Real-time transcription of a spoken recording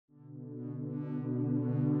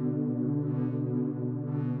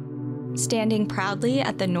Standing proudly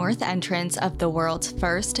at the north entrance of the world's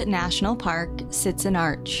first national park sits an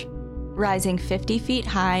arch. Rising 50 feet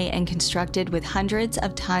high and constructed with hundreds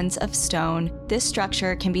of tons of stone, this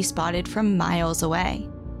structure can be spotted from miles away.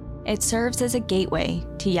 It serves as a gateway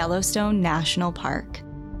to Yellowstone National Park,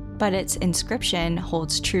 but its inscription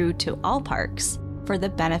holds true to all parks for the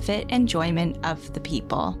benefit and enjoyment of the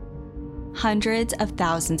people. Hundreds of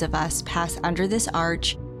thousands of us pass under this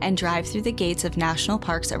arch and drive through the gates of national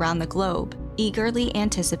parks around the globe, eagerly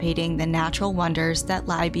anticipating the natural wonders that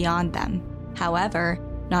lie beyond them. However,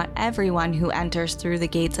 not everyone who enters through the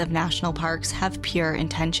gates of national parks have pure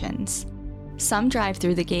intentions. Some drive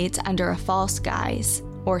through the gates under a false guise,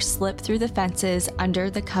 or slip through the fences under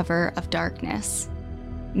the cover of darkness.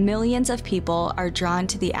 Millions of people are drawn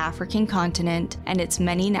to the African continent and its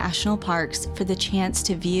many national parks for the chance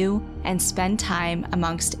to view and spend time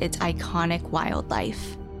amongst its iconic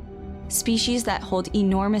wildlife. Species that hold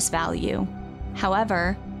enormous value.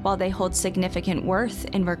 However, while they hold significant worth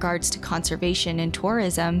in regards to conservation and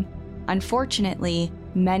tourism, unfortunately,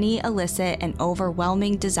 many elicit an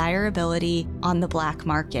overwhelming desirability on the black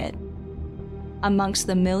market. Amongst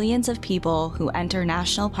the millions of people who enter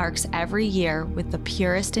national parks every year with the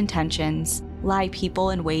purest intentions lie people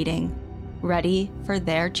in waiting, ready for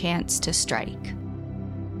their chance to strike.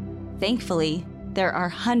 Thankfully, there are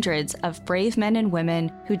hundreds of brave men and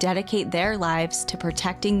women who dedicate their lives to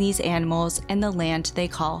protecting these animals and the land they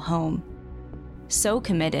call home. So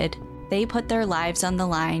committed, they put their lives on the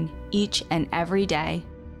line each and every day,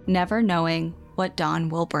 never knowing what dawn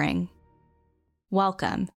will bring.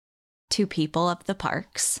 Welcome to People of the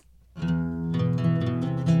Parks.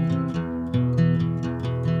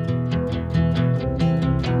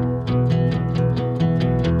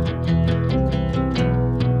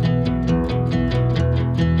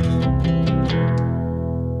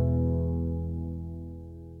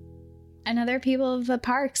 Another People of the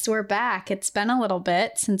Parks, we're back. It's been a little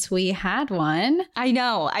bit since we had one. I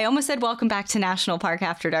know. I almost said welcome back to National Park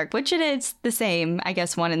After Dark, which it is the same, I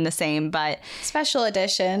guess one and the same, but... Special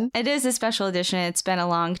edition. It is a special edition. It's been a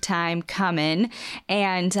long time coming.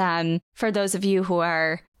 And for those of you who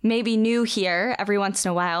are maybe new here, every once in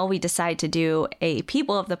a while we decide to do a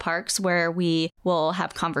People of the Parks where we will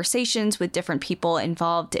have conversations with different people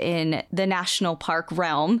involved in the national park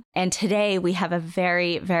realm. And today we have a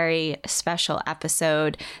very, very special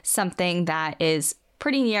episode, something that is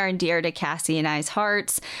pretty near and dear to Cassie and I's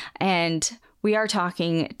hearts. And we are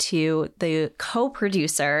talking to the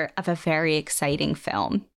co-producer of a very exciting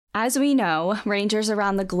film. As we know, rangers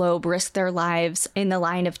around the globe risk their lives in the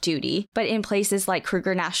line of duty, but in places like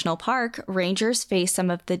Kruger National Park, rangers face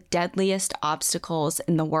some of the deadliest obstacles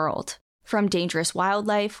in the world. From dangerous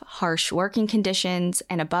wildlife, harsh working conditions,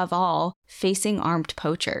 and above all, facing armed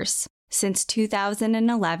poachers. Since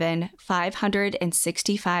 2011,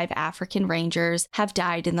 565 African rangers have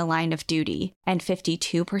died in the line of duty, and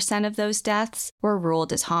 52% of those deaths were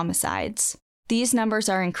ruled as homicides. These numbers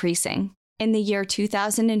are increasing. In the year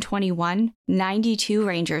 2021, 92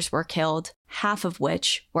 rangers were killed, half of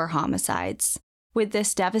which were homicides. With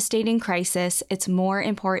this devastating crisis, it's more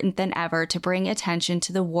important than ever to bring attention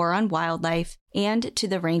to the war on wildlife and to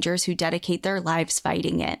the rangers who dedicate their lives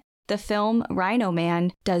fighting it. The film Rhino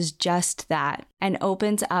Man does just that and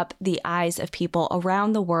opens up the eyes of people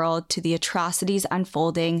around the world to the atrocities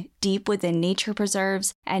unfolding deep within nature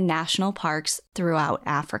preserves and national parks throughout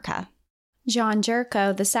Africa.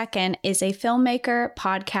 Jurko II is a filmmaker,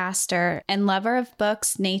 podcaster, and lover of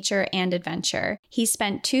books, nature, and adventure. He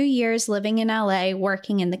spent 2 years living in LA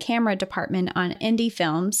working in the camera department on indie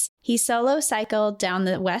films. He solo cycled down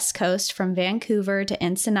the West Coast from Vancouver to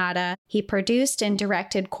Ensenada. He produced and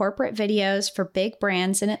directed corporate videos for big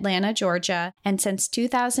brands in Atlanta, Georgia. And since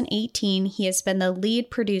 2018, he has been the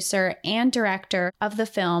lead producer and director of the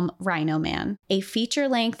film Rhino Man, a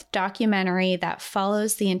feature-length documentary that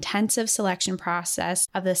follows the intensive selection process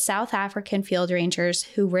of the South African field rangers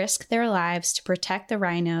who risk their lives to protect the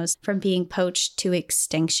rhinos from being poached to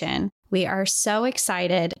extinction. We are so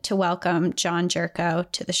excited to welcome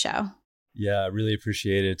Jurko to the show. Yeah, I really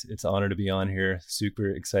appreciate it. It's an honor to be on here. Super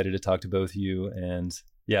excited to talk to both of you. And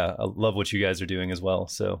yeah, I love what you guys are doing as well.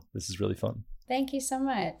 So this is really fun. Thank you so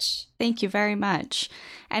much. Thank you very much.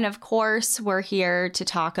 And of course, we're here to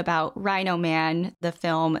talk about Rhino Man, the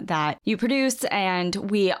film that you produced. And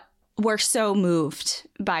we were so moved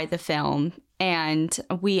by the film. And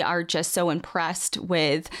we are just so impressed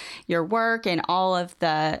with your work and all of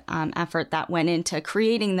the effort that went into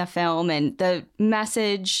creating the film, and the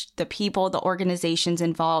message, the people, the organizations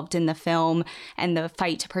involved in the film, and the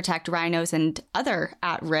fight to protect rhinos and other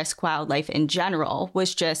at-risk wildlife in general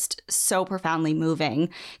was just so profoundly moving.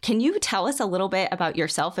 Can you tell us a little bit about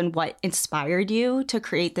yourself and what inspired you to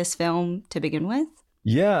create this film to begin with?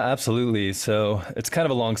 Yeah, absolutely. So it's kind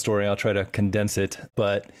of a long story. I'll try to condense it.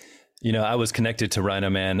 But, I was connected to Rhino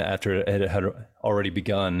Man after it had already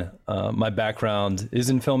begun. My background is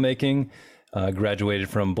in filmmaking. Graduated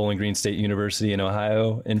from Bowling Green State University in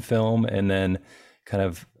Ohio in film, and then kind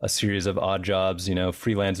of a series of odd jobs,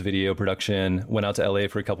 freelance video production. Went out to LA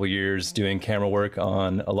for a couple of years doing camera work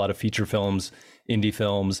on a lot of feature films, indie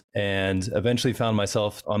films, and eventually found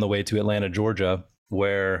myself on the way to Atlanta, Georgia,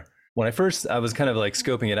 where when I was kind of like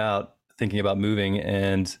scoping it out, thinking about moving,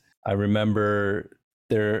 and I remember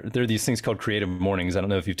there are these things called creative mornings. I don't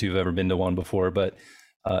know if you two have ever been to one before, but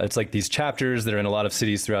it's like these chapters that are in a lot of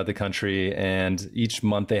cities throughout the country, and each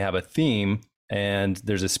month they have a theme, and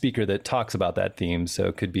there's a speaker that talks about that theme. So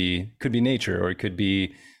it could be nature, or it could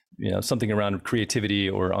be something around creativity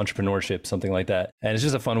or entrepreneurship, something like that. And it's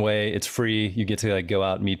just a fun way. It's free. You get to like go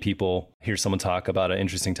out and meet people, hear someone talk about an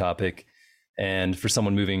interesting topic. And for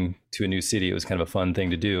someone moving to a new city, it was kind of a fun thing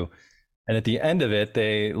to do. And at the end of it,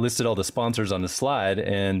 they listed all the sponsors on the slide,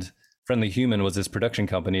 and Friendly Human was this production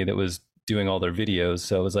company that was doing all their videos.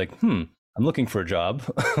 So I was like, I'm looking for a job.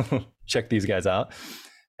 Check these guys out.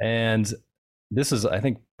 And this is, I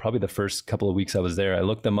think, probably the first couple of weeks I was there. I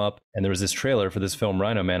looked them up, and there was this trailer for this film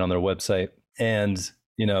Rhino Man on their website. And,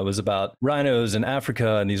 it was about rhinos in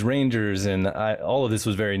Africa and these rangers. And all of this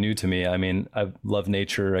was very new to me. I mean, I love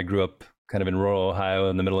nature. I grew up kind of in rural Ohio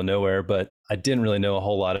in the middle of nowhere, but I didn't really know a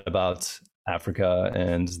whole lot about Africa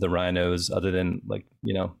and the rhinos other than like,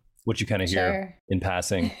 what you kind of hear in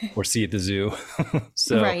passing or see at the zoo.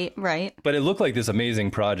 So, right. But it looked like this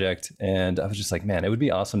amazing project. And I was just like, man, it would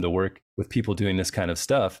be awesome to work with people doing this kind of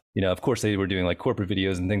stuff. Of course they were doing like corporate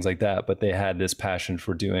videos and things like that, but they had this passion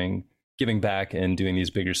for giving back and doing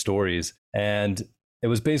these bigger stories. And it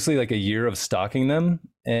was basically like a year of stalking them.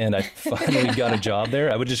 And I finally got a job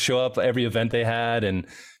there. I would just show up at every event they had and,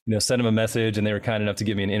 send them a message. And they were kind enough to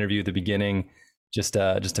give me an interview at the beginning, just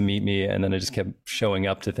to meet me. And then I just kept showing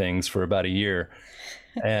up to things for about a year.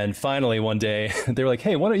 And finally, one day they were like,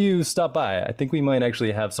 hey, why don't you stop by? I think we might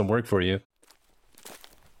actually have some work for you.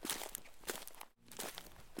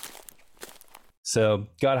 So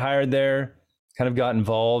got hired there, kind of got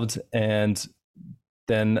involved. And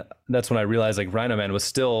then that's when I realized like Rhino Man was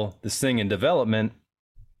still this thing in development.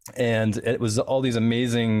 And it was all these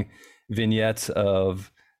amazing vignettes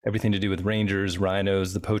of everything to do with rangers,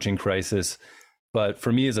 rhinos, the poaching crisis. But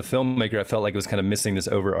for me as a filmmaker, I felt like it was kind of missing this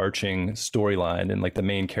overarching storyline and like the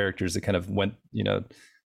main characters that kind of went,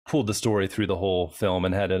 pulled the story through the whole film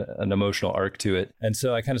and had an emotional arc to it. And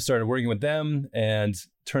so I kind of started working with them, and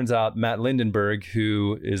turns out Matt Lindenberg,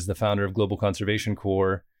 who is the founder of Global Conservation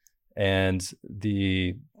Corps and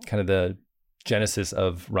the kind of the genesis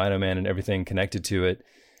of Rhino Man and everything connected to it,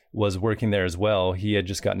 was working there as well. He had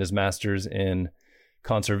just gotten his master's in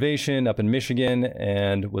conservation up in Michigan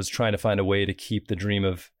and was trying to find a way to keep the dream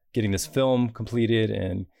of getting this film completed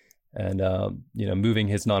and moving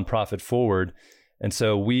his nonprofit forward. And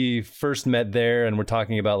so we first met there, and we're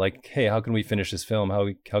talking about like, hey, how can we finish this film? How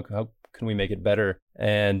can we make it better?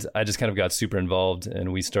 And I just kind of got super involved,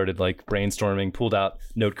 and we started like brainstorming, pulled out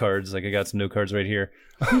note cards. Like I got some note cards right here.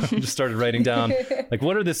 Just started writing down like,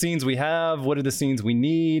 what are the scenes we have? What are the scenes we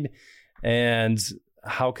need? And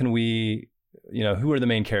how can we, who are the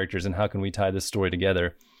main characters and how can we tie this story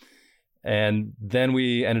together? And then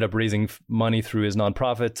we ended up raising money through his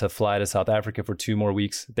nonprofit to fly to South Africa for 2 more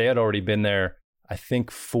weeks. They had already been there, I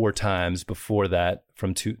think 4 times before that,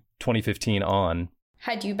 from 2015 on.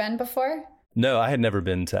 Had you been before? No, I had never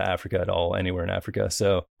been to Africa at all, anywhere in Africa.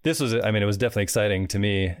 So this was, it was definitely exciting to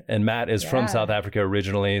me. And Matt is from South Africa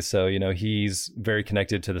originally. So, he's very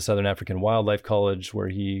connected to the Southern African Wildlife College, where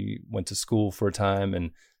he went to school for a time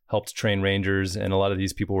and helped train rangers. And a lot of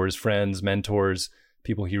these people were his friends, mentors,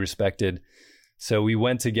 people he respected. So we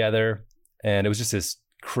went together, and it was just this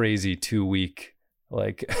crazy 2-week,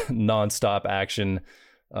 like nonstop action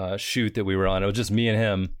shoot that we were on. It was just me and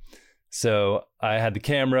him. So I had the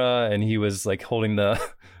camera, and he was like holding the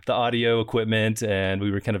audio equipment, and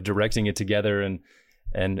we were kind of directing it together and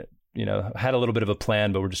had a little bit of a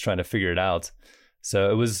plan, but we're just trying to figure it out.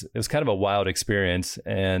 So it was kind of a wild experience.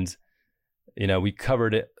 And, we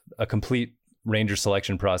covered a complete ranger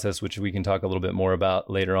selection process, which we can talk a little bit more about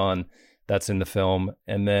later on. That's in the film.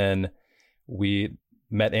 And then we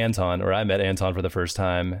met Anton, or I met Anton for the first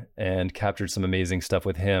time and captured some amazing stuff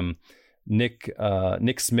with him. Nick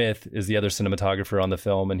Smith is the other cinematographer on the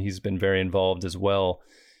film, and he's been very involved as well.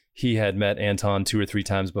 He had met Anton 2 or 3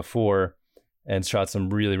 times before and shot some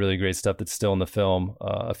really, really great stuff that's still in the film,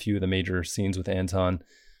 a few of the major scenes with Anton.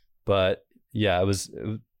 But yeah,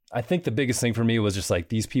 I think the biggest thing for me was just like,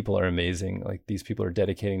 these people are amazing. Like, these people are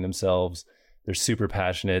dedicating themselves. They're super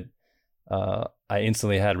passionate. I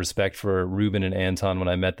instantly had respect for Ruben and Anton when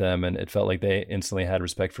I met them, and it felt like they instantly had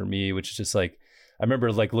respect for me, which is just like, I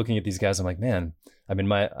remember like looking at these guys, I'm like, man, I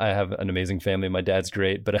mean, I have an amazing family. My dad's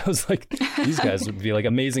great, but I was like, these guys would be like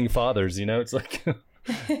amazing fathers, you know? It's like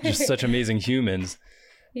just such amazing humans.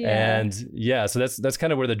 Yeah. And yeah, so that's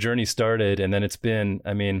kind of where the journey started. And then it's been,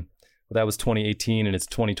 I mean, that was 2018 and it's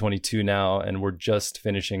 2022 now, and we're just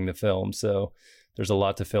finishing the film. So there's a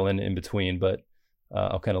lot to fill in between, but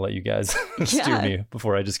I'll kind of let you guys steer me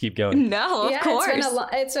before I just keep going. No, of course.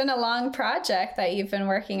 It's been a long project that you've been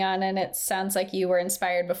working on, and it sounds like you were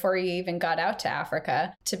inspired before you even got out to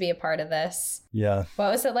Africa to be a part of this. Yeah. What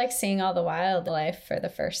was it like seeing all the wildlife for the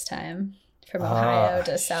first time from Ohio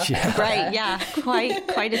to South Africa? Right, yeah.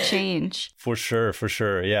 Quite a change. For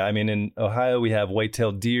sure. Yeah, I mean, in Ohio, we have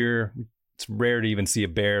white-tailed deer. It's rare to even see a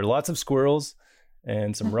bear. Lots of squirrels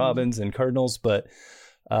and some robins and cardinals, but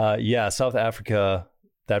yeah, South Africa,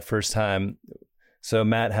 that first time. So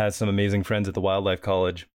Matt has some amazing friends at the Wildlife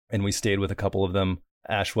College, and we stayed with a couple of them,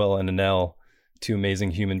 Ashwell and Anel, 2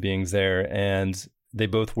 amazing human beings there. And they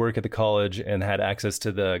both work at the college and had access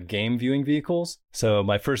to the game viewing vehicles. So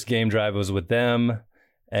my first game drive was with them,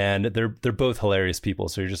 and they're both hilarious people.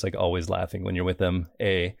 So you're just like always laughing when you're with them,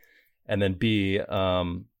 A. And then B,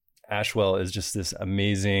 Ashwell is just this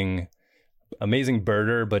amazing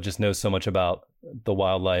birder, but just knows so much about the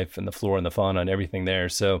wildlife and the flora and the fauna and everything there.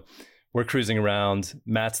 So we're cruising around.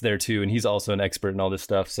 Matt's there too, and he's also an expert in all this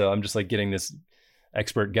stuff. So I'm just like getting this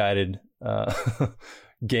expert guided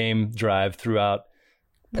game drive throughout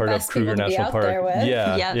part of Kruger National Park.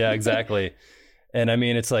 Yeah, exactly. And I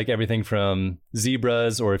mean, it's like everything from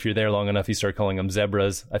zebras, or if you're there long enough, you start calling them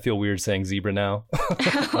zebras. I feel weird saying zebra now.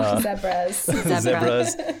 Zebras.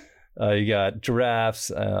 You got giraffes,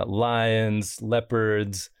 lions,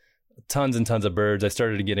 leopards, tons and tons of birds. I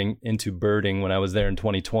started getting into birding when I was there in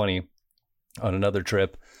 2020 on another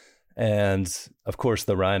trip. And of course,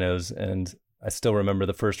 the rhinos. And I still remember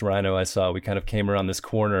the first rhino I saw. We kind of came around this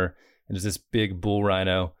corner, and there's this big bull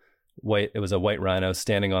rhino. It was a white rhino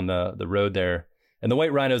standing on the road there. And the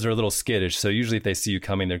white rhinos are a little skittish. So usually if they see you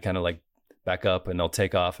coming, they're kind of like back up and they'll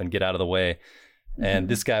take off and get out of the way. And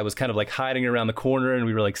this guy was kind of like hiding around the corner, and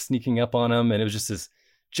we were like sneaking up on him, and it was just this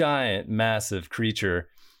giant, massive creature.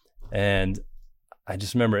 And I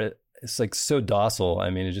just remember it's like so docile. I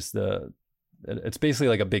mean, it's basically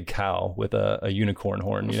like a big cow with a unicorn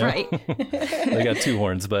horn, you know? Right. They got 2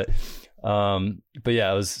 horns, but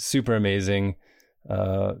yeah, it was super amazing.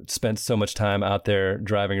 Spent so much time out there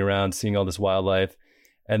driving around, seeing all this wildlife.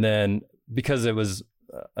 And then because it was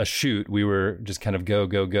a shoot, we were just kind of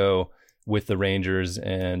go with the rangers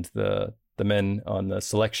and the men on the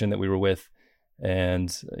selection that we were with.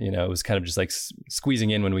 And, you know, it was kind of just like squeezing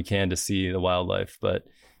in when we can to see the wildlife. But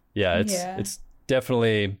yeah, it's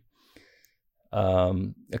definitely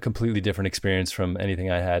a completely different experience from anything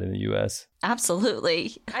I had in the US.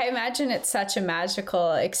 Absolutely. I imagine it's such a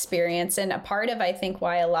magical experience, and a part of, I think,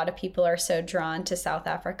 why a lot of people are so drawn to South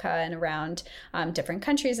Africa and around different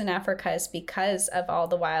countries in Africa is because of all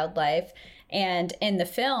the wildlife. And in the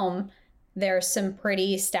film, there's some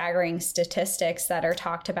pretty staggering statistics that are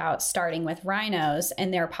talked about, starting with rhinos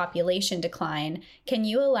and their population decline. Can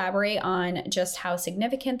you elaborate on just how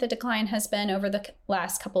significant the decline has been over the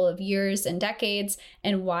last couple of years and decades,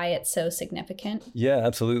 and why it's so significant? Yeah,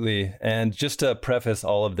 absolutely. And just to preface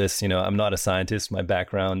all of this, you know, I'm not a scientist. My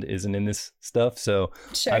background isn't in this stuff. So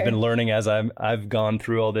sure. I've been learning as I've gone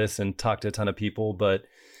through all this and talked to a ton of people. But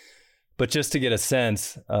just to get a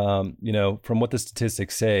sense, you know, from what the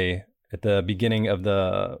statistics say, at the beginning of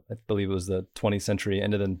I believe it was the 20th century,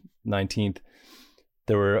 end of the 19th,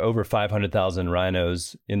 there were over 500,000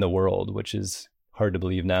 rhinos in the world, which is hard to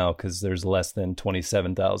believe now because there's less than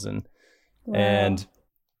 27,000. Wow. And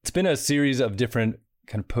it's been a series of different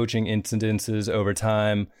kind of poaching incidences over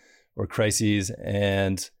time, or crises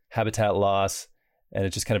and habitat loss. And it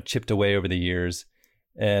just kind of chipped away over the years.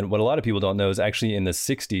 And what a lot of people don't know is actually in the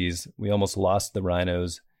 60s, we almost lost the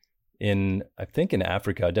rhinos I think in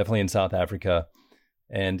Africa, definitely in South Africa.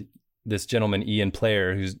 And this gentleman, Ian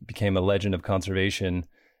Player, who became a legend of conservation,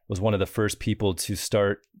 was one of the first people to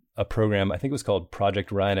start a program. I think it was called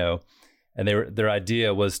Project Rhino. And their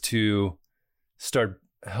idea was to start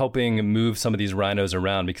helping move some of these rhinos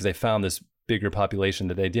around because they found this bigger population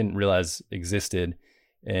that they didn't realize existed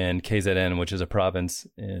in KZN, which is a province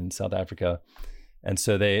in South Africa. And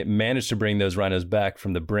so they managed to bring those rhinos back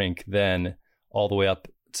from the brink, then all the way up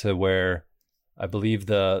to where I believe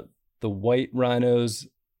the white rhinos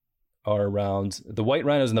are around. The white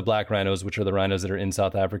rhinos and the black rhinos, which are the rhinos that are in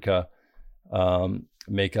South Africa,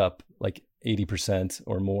 make up like 80%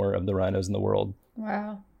 or more of the rhinos in the world.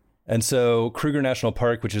 Wow. And so Kruger National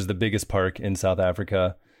Park, which is the biggest park in South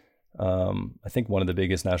Africa, I think one of the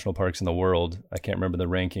biggest national parks in the world. I can't remember the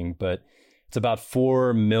ranking, but it's about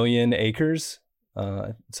 4 million acres.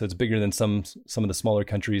 So it's bigger than some of the smaller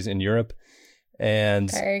countries in Europe. And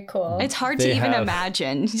very cool. It's hard to even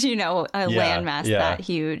imagine, a landmass that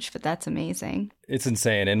huge, but that's amazing. It's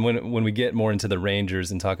insane. And when we get more into the rangers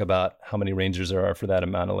and talk about how many rangers there are for that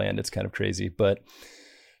amount of land, it's kind of crazy. But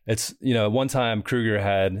it's, at one time Kruger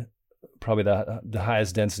had probably the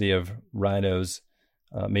highest density of rhinos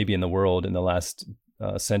maybe in the world in the last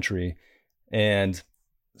century. And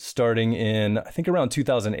starting in, I think around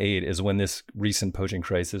 2008 is when this recent poaching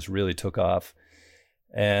crisis really took off.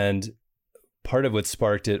 And part of what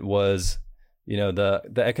sparked it was, the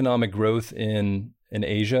economic growth in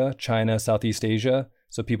Asia, China, Southeast Asia.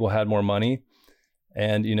 So people had more money.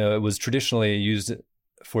 And, it was traditionally used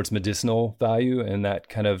for its medicinal value. And that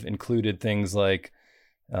kind of included things like,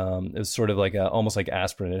 it was sort of like almost like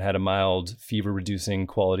aspirin. It had a mild fever reducing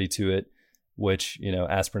quality to it, which,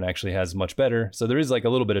 aspirin actually has much better. So there is like a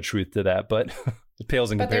little bit of truth to that, but it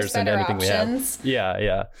pales in comparison to anything options. We have.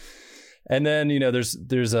 Yeah. And then,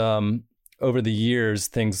 there's over the years,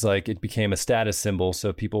 things like it became a status symbol.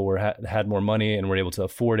 So people had more money and were able to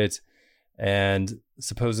afford it. And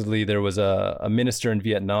supposedly there was a minister in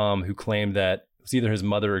Vietnam who claimed that it was either his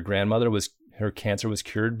mother or grandmother her cancer was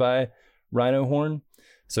cured by rhino horn.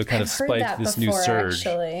 So it kind of spiked this new surge.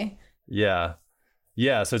 Actually. Yeah.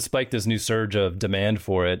 Yeah. So it spiked this new surge of demand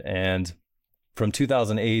for it. And from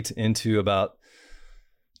 2008 into about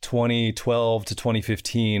 2012 to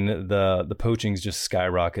 2015, the poachings just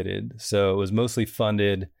skyrocketed. So it was mostly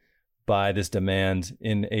funded by this demand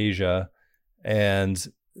in Asia. And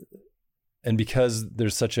because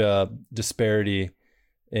there's such a disparity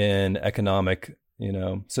in economic,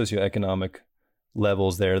 socioeconomic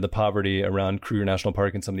levels there, the poverty around Kruger National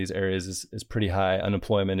Park in some of these areas is pretty high.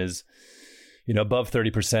 Unemployment is, above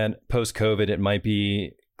 30%. Post-COVID, it might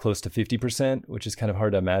be close to 50%, which is kind of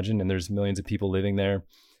hard to imagine. And there's millions of people living there.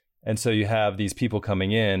 And so you have these people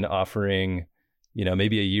coming in offering,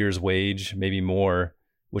 maybe a year's wage, maybe more,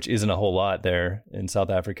 which isn't a whole lot there in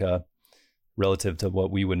South Africa relative to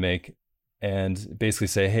what we would make. And basically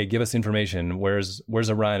say, hey, give us information. Where's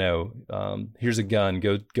a rhino? Here's a gun.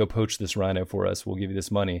 Go poach this rhino for us. We'll give you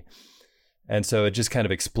this money. And so it just kind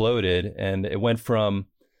of exploded. And it went from,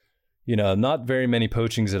 not very many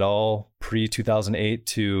poachings at all pre-2008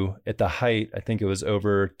 to, at the height, I think it was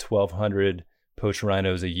over 1,200 poached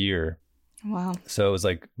rhinos a year. Wow. So it was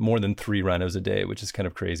like more than 3 rhinos a day, which is kind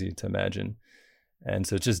of crazy to imagine. And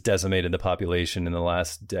so it just decimated the population in the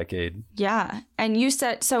last decade. Yeah. And you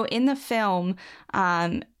said, so in the film,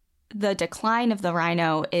 the decline of the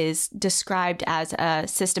rhino is described as a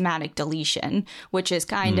systematic deletion, which is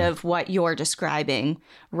kind of what you're describing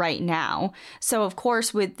right now. So, of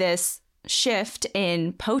course, with this shift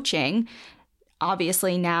in poaching,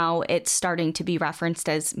 obviously now it's starting to be referenced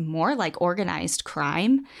as more like organized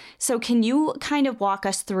crime. So can you kind of walk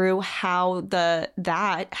us through how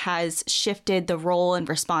that has shifted the role and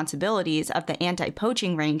responsibilities of the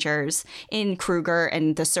anti-poaching rangers in Kruger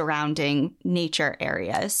and the surrounding nature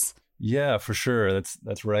areas? Yeah, for sure.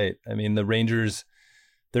 That's right. I mean, the rangers,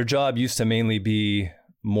 their job used to mainly be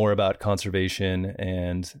more about conservation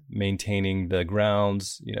and maintaining the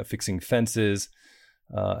grounds, fixing fences,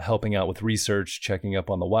 helping out with research, checking up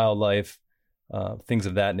on the wildlife, things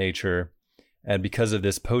of that nature. And because of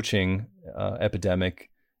this poaching epidemic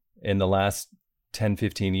in the last 10,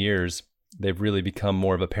 15 years, they've really become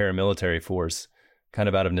more of a paramilitary force, kind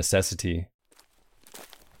of out of necessity.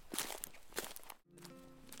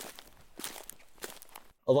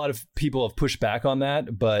 A lot of people have pushed back on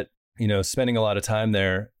that, but, spending a lot of time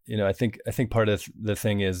there, I think part of the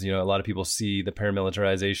thing is, a lot of people see the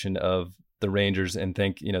paramilitarization of the rangers and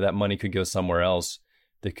think, that money could go somewhere else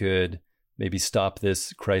that could maybe stop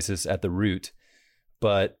this crisis at the root.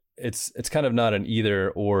 But it's kind of not an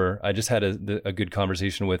either or. I just had a good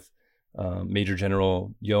conversation with Major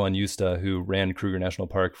General Johan Justa, who ran Kruger National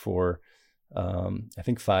Park for, I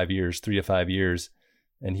think 3 to 5 years.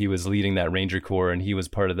 And he was leading that Ranger Corps, and he was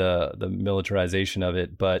part of the militarization of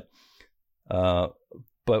it. But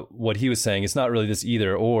But what he was saying, it's not really this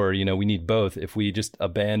either or, we need both. If we just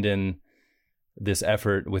abandon this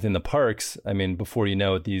effort within the parks, I mean, before you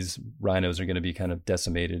know it, these rhinos are going to be kind of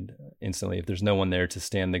decimated instantly. If there's no one there to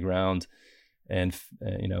stand the ground and,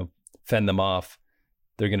 fend them off,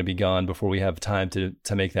 they're going to be gone before we have time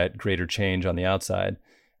to make that greater change on the outside.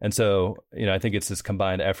 And so, I think it's this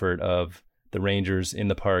combined effort of the rangers in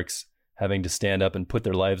the parks having to stand up and put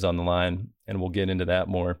their lives on the line. And we'll get into that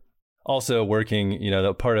more. Also working,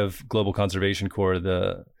 the part of Global Conservation Corps,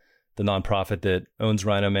 the nonprofit that owns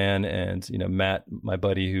Rhino Man, and, Matt, my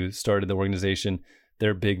buddy who started the organization,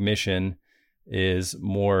 their big mission is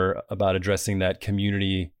more about addressing that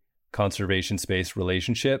community conservation space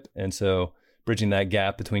relationship. And so bridging that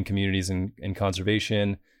gap between communities and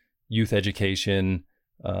conservation, youth education,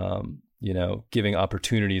 giving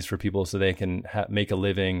opportunities for people so they can make a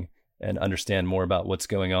living and understand more about what's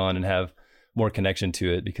going on and have more connection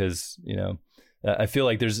to it. Because, I feel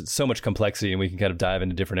like there's so much complexity and we can kind of dive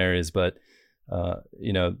into different areas, but,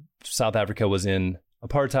 South Africa was in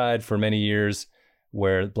apartheid for many years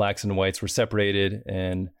where blacks and whites were separated,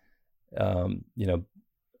 and,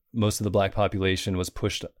 most of the black population was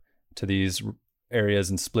pushed to these areas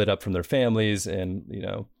and split up from their families. And,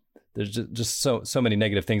 there's just so many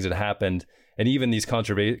negative things that happened. And even these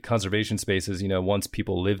conservation spaces, once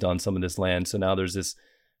people lived on some of this land. So now there's this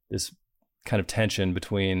kind of tension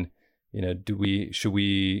between, should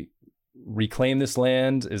we reclaim this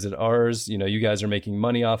land? Is it ours? You guys are making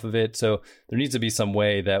money off of it. So there needs to be some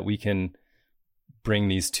way that we can bring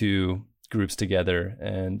these two groups together.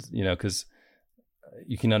 And, because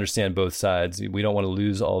you can understand both sides. We don't want to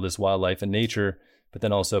lose all this wildlife and nature, but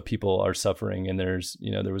then also people are suffering, and there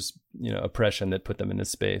was oppression that put them in this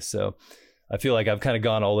space. So I feel like I've kind of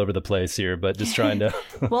gone all over the place here, but just trying to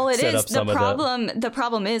well, it set is up some the problem. of The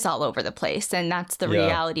problem is all over the place, and that's the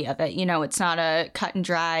reality of it. It's not a cut and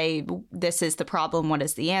dry, this is the problem, what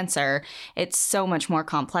is the answer? It's so much more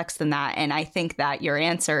complex than that. And I think that your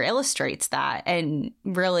answer illustrates that and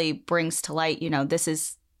really brings to light, this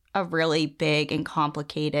is a really big and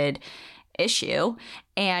complicated issue,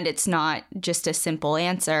 and it's not just a simple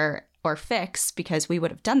answer or fix, because we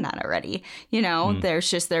would have done that already.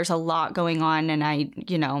 There's a lot going on.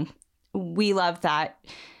 And we love that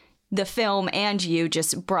the film and you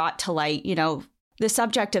just brought to light, the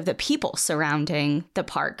subject of the people surrounding the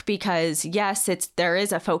park, because yes, there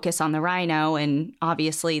is a focus on the rhino, and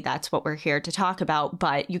obviously that's what we're here to talk about,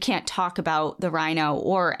 but you can't talk about the rhino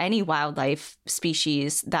or any wildlife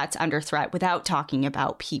species that's under threat without talking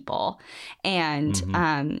about people. And,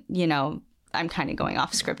 I'm kind of going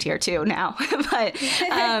off script here too now,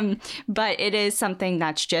 but it is something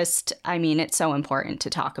that's just, it's so important to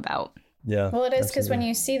talk about. Yeah. Well, it is, because when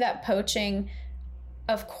you see that poaching,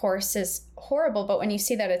 of course, is horrible, but when you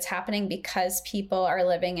see that it's happening because people are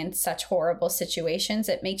living in such horrible situations,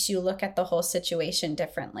 it makes you look at the whole situation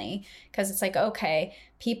differently, because it's like, okay,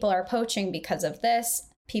 people are poaching because of this,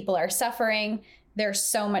 people are suffering. There's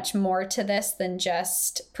so much more to this than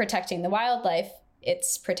just protecting the wildlife.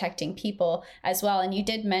 It's protecting people as well. And you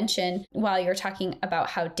did mention, while you're talking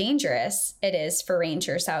about how dangerous it is for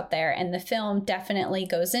rangers out there, and the film definitely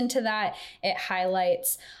goes into that. It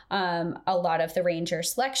highlights a lot of the ranger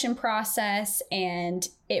selection process, and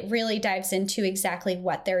it really dives into exactly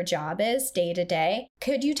what their job is day to day.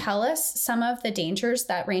 Could you tell us some of the dangers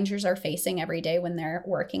that rangers are facing every day when they're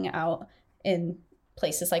working out in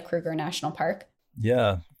places like Kruger National Park?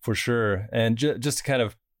 Yeah, for sure. And just to kind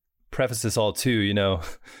of preface this all too,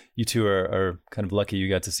 you two are kind of lucky you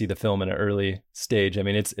got to see the film in an early stage. I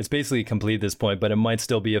mean, it's basically complete at this point, but it might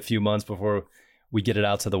still be a few months before we get it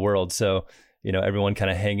out to the world. So, everyone kind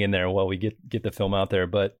of hang in there while we get the film out there.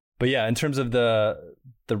 But yeah, in terms of the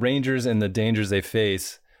rangers and the dangers they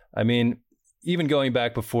face, I mean, even going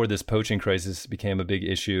back before this poaching crisis became a big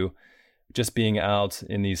issue, just being out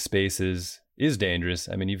in these spaces is dangerous.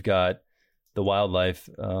 I mean, you've got the wildlife.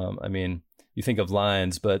 You think of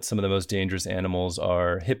lions, but some of the most dangerous animals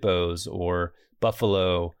are hippos or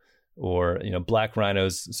buffalo or, black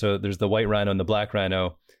rhinos. So there's the white rhino and the black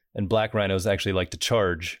rhino, and black rhinos actually like to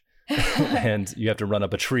charge and you have to run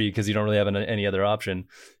up a tree because you don't really have any other option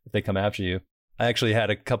if they come after you. I actually had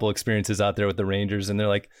a couple experiences out there with the rangers, and they're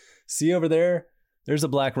like, see over there? There's a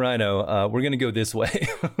black rhino. We're going to go this way.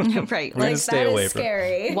 Right. We're going to stay away from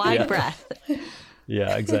scary. Wide breath.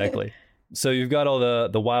 Yeah, exactly. So you've got all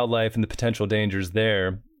the wildlife and the potential dangers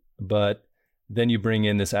there, but then you bring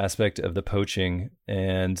in this aspect of the poaching,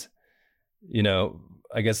 and,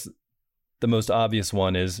 I guess the most obvious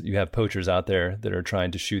one is you have poachers out there that are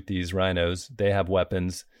trying to shoot these rhinos. They have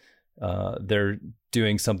weapons. They're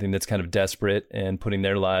doing something that's kind of desperate and putting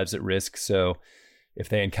their lives at risk. So, if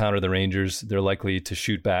they encounter the Rangers, they're likely to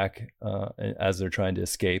shoot back as they're trying to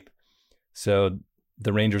escape. So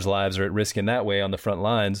the Rangers' lives are at risk in that way on the front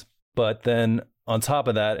lines. But then on top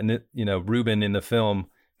of that, and Ruben in the film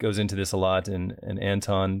goes into this a lot, and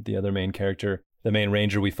Anton, the other main character, the main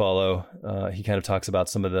Ranger we follow, he kind of talks about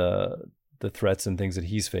some of the threats and things that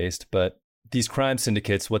he's faced. But these crime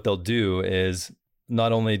syndicates, what they'll do is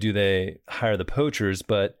not only do they hire the poachers,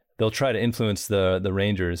 but they'll try to influence the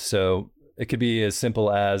Rangers. So it could be as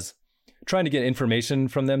simple as trying to get information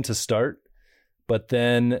from them to start, but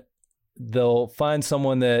then they'll find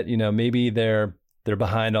someone that, maybe they're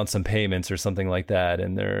behind on some payments or something like that.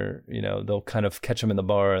 And they'll kind of catch them in the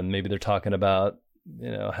bar, and maybe they're talking about,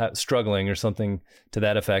 struggling or something to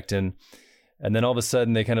that effect. And then all of a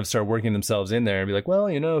sudden they kind of start working themselves in there and be like, well,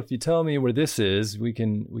 if you tell me where this is, we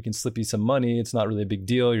can slip you some money. It's not really a big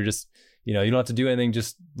deal. You're just, you don't have to do anything.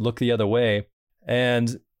 Just look the other way.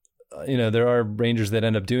 And, there are Rangers that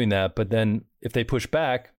end up doing that. But then if they push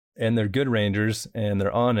back and they're good Rangers and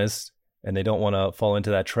they're honest and they don't want to fall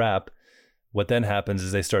into that trap, what then happens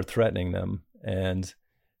is they start threatening them. And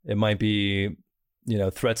it might be,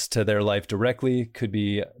 threats to their life directly, could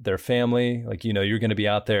be their family. Like, you're going to be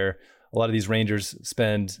out there. A lot of these Rangers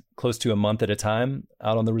spend close to a month at a time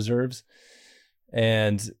out on the reserves.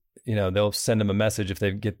 And, they'll send them a message if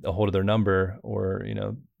they get a hold of their number, or,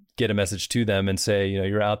 get a message to them and say,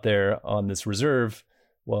 you're out there on this reserve.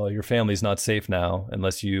 Well, your family's not safe now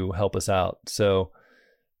unless you help us out. So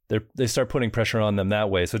they start putting pressure on them that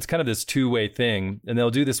way. So it's kind of this two-way thing. And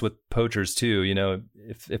they'll do this with poachers too.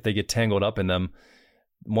 If they get tangled up in them,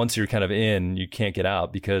 once you're kind of in, you can't get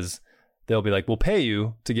out, because they'll be like, we'll pay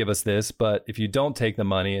you to give us this, but if you don't take the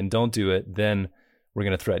money and don't do it, then we're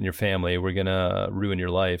going to threaten your family. We're going to ruin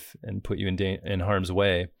your life and put you in harm's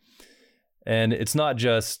way. And it's not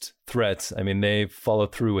just threats. I mean, they follow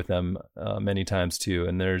through with them many times too.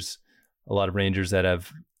 And there's a lot of Rangers that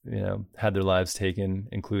have, had their lives taken,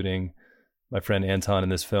 including my friend Anton in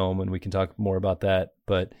this film, and we can talk more about that.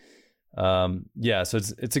 But so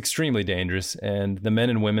it's extremely dangerous. And the men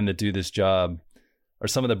and women that do this job are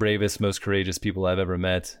some of the bravest, most courageous people I've ever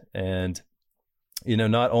met. And,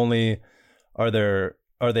 not only are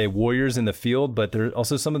they warriors in the field, but they're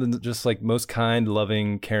also some of the just like most kind,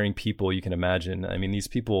 loving, caring people you can imagine. I mean,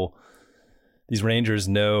 these Rangers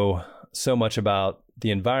know so much about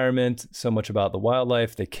the environment, so much about the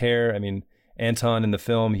wildlife. They care. I mean, Anton in the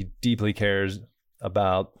film, he deeply cares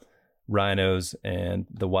about rhinos and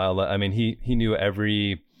the wildlife. I mean, he knew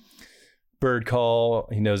every bird call.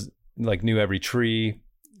 He knew every tree.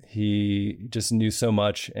 He just knew so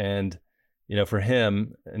much. And, for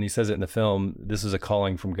him, and he says it in the film, this is a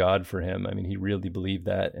calling from God for him. I mean, he really believed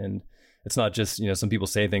that. And it's not just, some people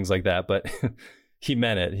say things like that, but he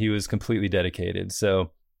meant it. He was completely dedicated.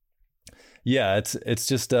 So yeah, it's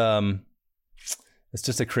just a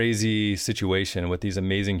crazy situation with these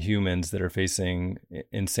amazing humans that are facing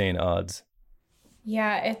insane odds.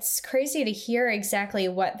 Yeah, it's crazy to hear exactly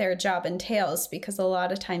what their job entails, because a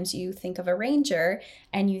lot of times you think of a ranger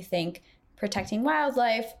and you think protecting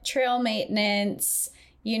wildlife, trail maintenance,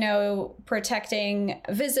 protecting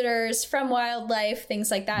visitors from wildlife, things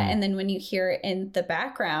like that. And then when you hear in the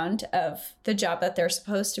background of the job that they're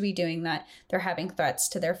supposed to be doing, that they're having threats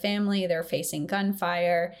to their family, they're facing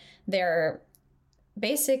gunfire, they're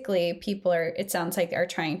basically it sounds like they're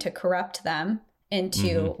trying to corrupt them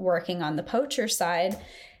into working on the poacher side.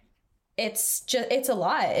 It's a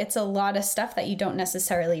lot. It's a lot of stuff that you don't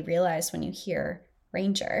necessarily realize when you hear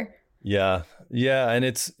Ranger. Yeah. And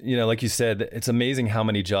it's, like you said, it's amazing how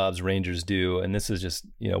many jobs Rangers do. And this is just,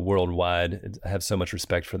 worldwide. I have so much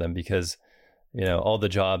respect for them because, all the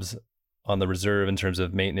jobs on the reserve in terms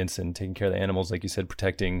of maintenance and taking care of the animals, like you said,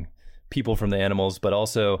 protecting people from the animals, but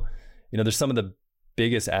also, there's some of the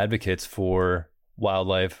biggest advocates for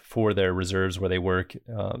wildlife, for their reserves where they work.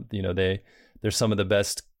 They're some of the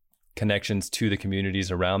best connections to the communities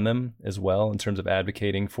around them as well in terms of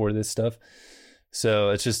advocating for this stuff. So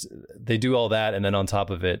it's just, they do all that. And then on top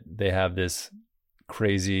of it, they have this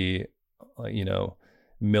crazy,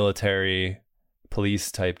 military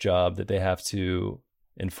police type job that they have to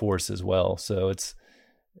enforce as well. So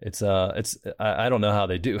I don't know how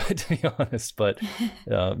they do it, to be honest, but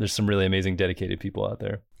there's some really amazing dedicated people out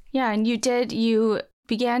there. Yeah. And you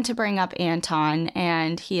began to bring up Anton,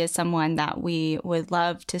 and he is someone that we would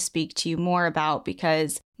love to speak to you more about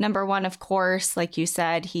because, number one, of course, like you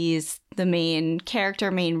said, he's the main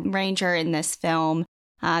character, main ranger in this film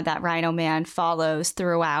that Rhino Man follows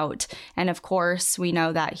throughout. And of course, we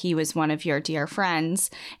know that he was one of your dear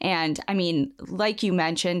friends. And I mean, like you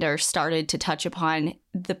mentioned or started to touch upon,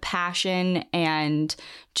 the passion and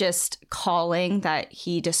just calling that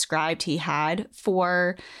he described he had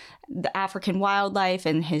for the African wildlife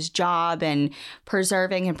and his job and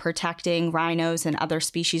preserving and protecting rhinos and other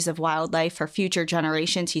species of wildlife for future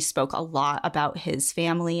generations. He spoke a lot about his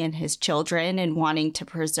family and his children and wanting to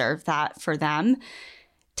preserve that for them.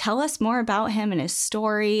 Tell us more about him and his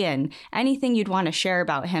story and anything you'd want to share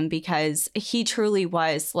about him, because he truly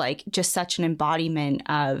was like just such an embodiment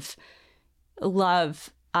of love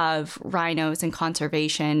of rhinos and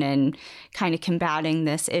conservation and kind of combating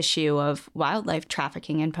this issue of wildlife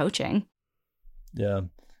trafficking and poaching. Yeah.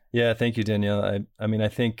 Yeah. Thank you, Danielle. I mean, I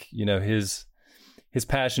think, his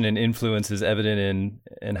passion and influence is evident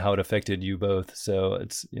in how it affected you both. So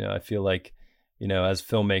it's, I feel like, as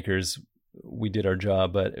filmmakers, we did our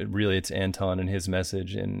job, but it's Anton and his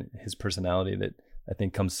message and his personality that I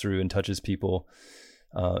think comes through and touches people.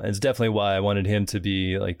 And it's definitely why I wanted him to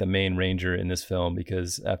be like the main ranger in this film,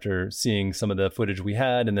 because after seeing some of the footage we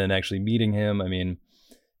had and then actually meeting him, I mean,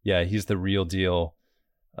 yeah, he's the real deal.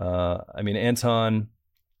 Anton,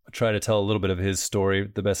 I'll try to tell a little bit of his story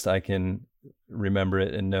the best I can remember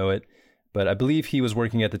it and know it. But I believe he was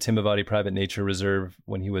working at the Timavati Private Nature Reserve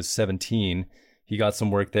when he was 17. He got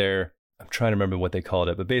some work there. I'm trying to remember what they called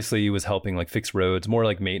it, but basically he was helping like fix roads, more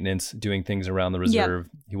like maintenance, doing things around the reserve.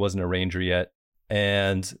 Yep. He wasn't a ranger yet.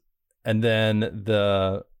 And then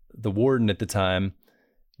the warden at the time,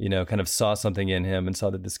 kind of saw something in him and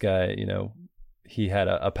saw that this guy, he had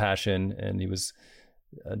a passion and he was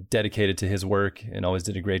dedicated to his work and always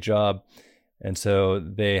did a great job. And so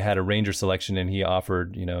they had a ranger selection and he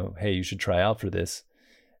offered, hey, you should try out for this.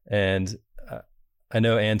 And I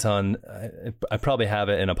know Anton, I probably have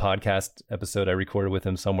it in a podcast episode I recorded with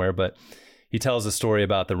him somewhere, but he tells a story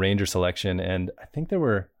about the ranger selection. And I think there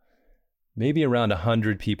were maybe around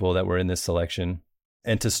 100 people that were in this selection.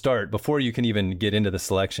 And to start, before you can even get into the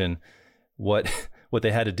selection, what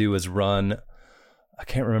they had to do was run, I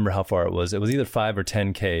can't remember how far it was. It was either 5 or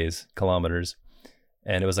 10 kilometers.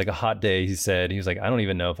 And it was like a hot day. He was like, I don't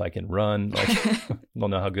even know if I can run. Like, I don't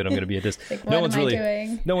know how good I'm going to be at this. Like, no one's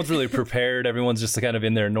really prepared. Everyone's just kind of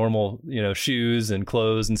in their normal, shoes and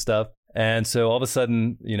clothes and stuff. And so all of a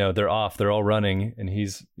sudden, they're off, they're all running and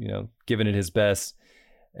he's, giving it his best.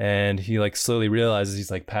 And he like slowly realizes he's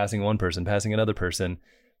like passing one person, passing another person.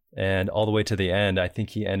 And all the way to the end, I think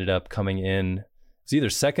he ended up coming in, it's either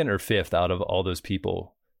second or fifth out of all those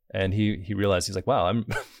people. And he realized, he's like, wow, I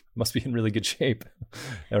must be in really good shape.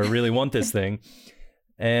 I really want this thing.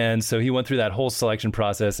 And so he went through that whole selection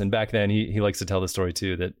process. And back then he likes to tell the story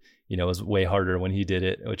too, that, it was way harder when he did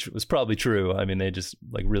it, which was probably true. I mean, they just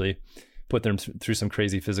like really put them through some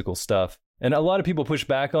crazy physical stuff. And a lot of people push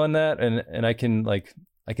back on that. And I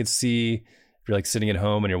could see if you're like sitting at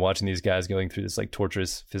home and you're watching these guys going through this like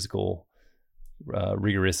torturous physical,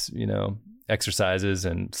 rigorous, exercises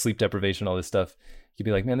and sleep deprivation, all this stuff. You'd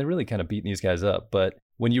be like, man, they're really kind of beating these guys up. But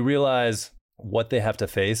when you realize what they have to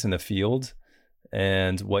face in the field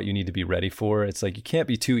and what you need to be ready for, it's like you can't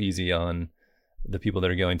be too easy on the people that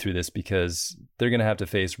are going through this, because they're going to have to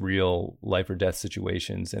face real life or death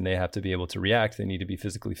situations and they have to be able to react. They need to be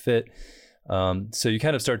physically fit. So you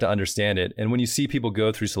kind of start to understand it. And when you see people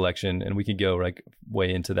go through selection, and we can go like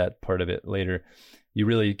way into that part of it later, you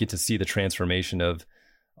really get to see the transformation of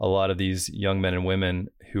a lot of these young men and women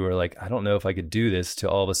who are like, I don't know if I could do this, to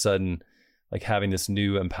all of a sudden like having this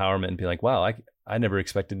new empowerment and be like, wow, I never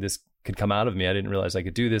expected this could come out of me. I didn't realize I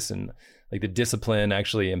could do this. And like the discipline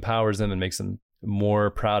actually empowers them and makes them more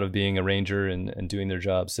proud of being a ranger and doing their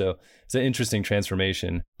job. So it's an interesting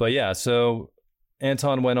transformation. But yeah, so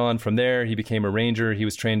Anton went on from there. He became a ranger. He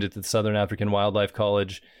was trained at the Southern African Wildlife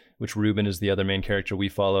College, which Ruben is the other main character we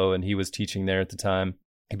follow, and he was teaching there at the time.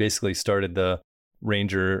 He basically started the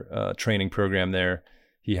ranger training program there.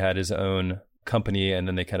 He had his own company, and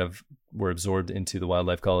then they kind of were absorbed into the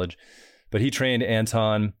Wildlife College. But he trained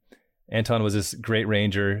Anton. Anton was this great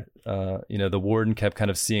ranger. The warden kept kind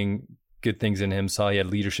of seeing good things in him, saw he had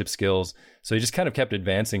leadership skills. So he just kind of kept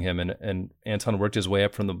advancing him. And Anton worked his way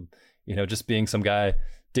up from the, just being some guy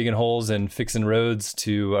digging holes and fixing roads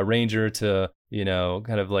to a ranger to,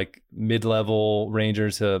 kind of like mid-level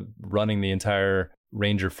ranger to running the entire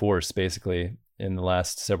ranger force basically in the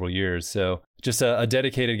last several years. So just a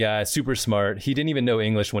dedicated guy, super smart. He didn't even know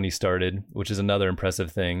English when he started, which is another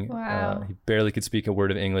impressive thing. Wow. He barely could speak a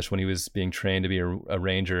word of English when he was being trained to be a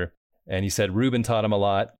ranger. And he said Ruben taught him a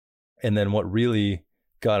lot. And then what really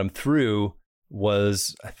got him through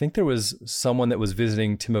was, I think there was someone that was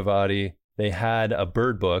visiting Timavati. They had a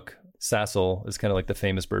bird book. Sassel is kind of like the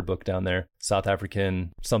famous bird book down there. South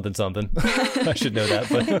African something. I should know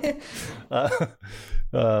that.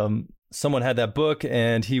 But someone had that book,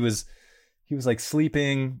 and he was like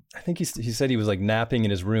sleeping. I think he said he was like napping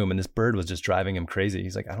in his room, and this bird was just driving him crazy.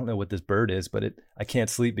 He's like, I don't know what this bird is, but I can't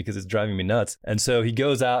sleep because it's driving me nuts. And so he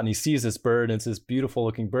goes out and he sees this bird, and it's this beautiful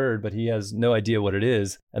looking bird, but he has no idea what it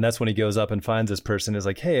is. And that's when he goes up and finds this person, is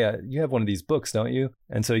like, hey, you have one of these books, don't you?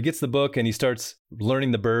 And so he gets the book and he starts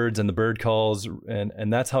learning the birds and the bird calls.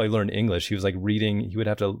 And that's how he learned English. He was like reading, he would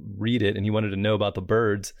have to read it, and he wanted to know about the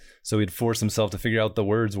birds. So he'd force himself to figure out what the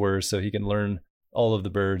words were so he can learn all of the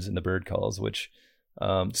birds and the bird calls, which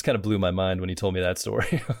just kind of blew my mind when he told me that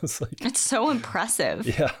story. I was like, it's so impressive.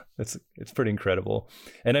 Yeah, it's pretty incredible.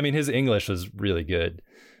 And I mean, his English was really good.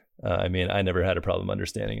 I mean, I never had a problem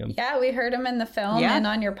understanding him. Yeah, we heard him in the film and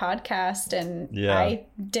on your podcast, and I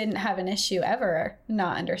didn't have an issue ever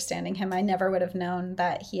not understanding him. I never would have known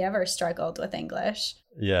that he ever struggled with English.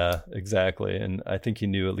 Yeah, exactly. And I think he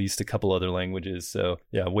knew at least a couple other languages. So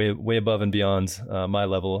yeah, way above and beyond my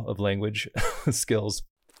level of language skills.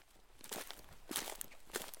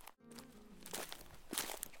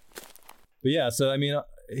 But yeah, so I mean,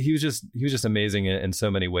 he was just amazing in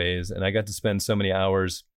so many ways. And I got to spend so many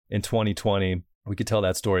hours in 2020. We could tell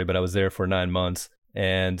that story, but I was there for 9 months,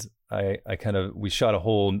 and we shot a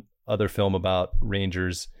whole other film about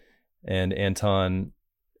Rangers, and Anton,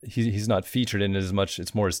 he's not featured in it as much.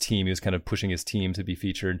 It's more his team. He was kind of pushing his team to be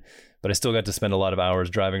featured, but I still got to spend a lot of hours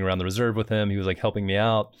driving around the reserve with him. He was like helping me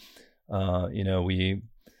out. We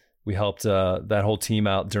helped that whole team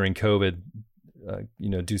out during COVID,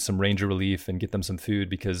 do some ranger relief and get them some food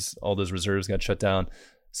because all those reserves got shut down.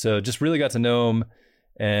 So just really got to know him.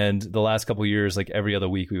 And the last couple of years, like every other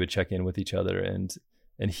week, we would check in with each other, and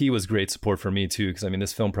he was great support for me too. Because I mean,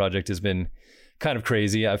 this film project has been kind of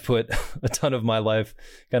crazy. I've put a ton of my life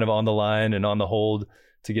kind of on the line and on the hold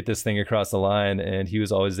to get this thing across the line, and he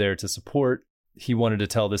was always there to support. He wanted to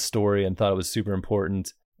tell this story and thought it was super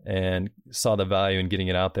important, and saw the value in getting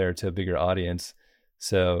it out there to a bigger audience.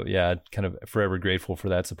 So yeah, kind of forever grateful for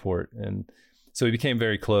that support. And so we became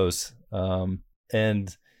very close.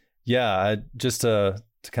 And yeah, just to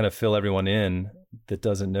kind of fill everyone in that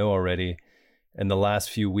doesn't know already, in the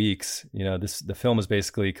last few weeks, the film is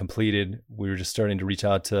basically completed. We were just starting to reach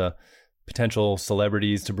out to potential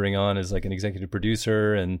celebrities to bring on as like an executive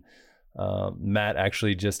producer. And Matt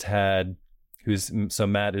actually just had,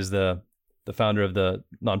 Matt is the founder of the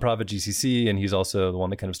nonprofit GCC, and he's also the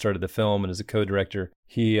one that kind of started the film and is a co-director.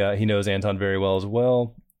 He knows Anton very well as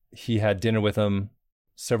well. He had dinner with him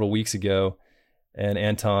several weeks ago, and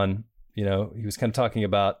Anton, he was kind of talking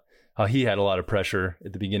about how he had a lot of pressure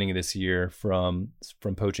at the beginning of this year from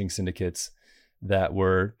poaching syndicates that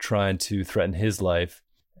were trying to threaten his life.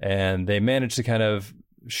 And they managed to kind of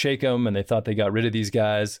shake him, and they thought they got rid of these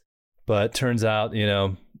guys. But turns out,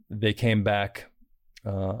 they came back.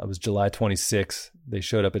 It was July 26th. They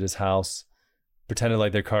showed up at his house, pretended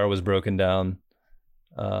like their car was broken down.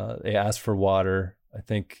 They asked for water. I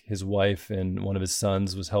think his wife and one of his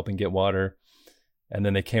sons was helping get water. And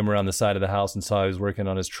then they came around the side of the house and saw he was working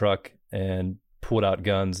on his truck and pulled out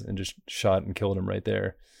guns and just shot and killed him right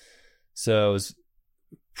there. So it was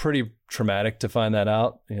pretty traumatic to find that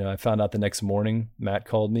out. I found out the next morning. Matt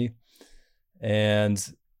called me, and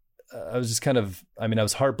I was just I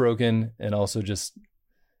was heartbroken and also just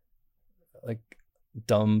like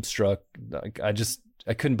dumbstruck. Like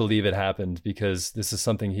I couldn't believe it happened, because this is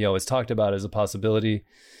something he always talked about as a possibility.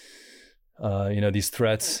 These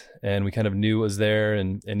threats, and we kind of knew it was there.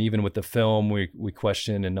 And even with the film, we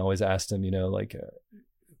questioned and always asked him,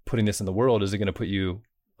 putting this in the world, is it going to put you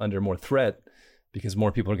under more threat because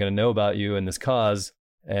more people are going to know about you and this cause?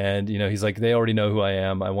 And, he's like, they already know who I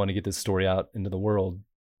am. I want to get this story out into the world.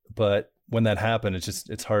 But when that happened,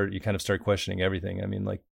 it's hard. You kind of start questioning everything. I mean,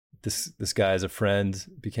 like this guy is a friend,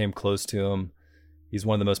 became close to him. He's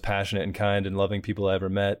one of the most passionate and kind and loving people I ever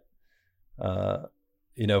met.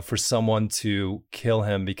 For someone to kill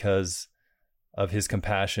him because of his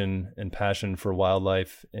compassion and passion for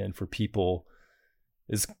wildlife and for people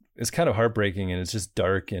is kind of heartbreaking, and it's just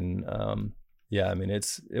dark. And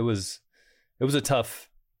it was a tough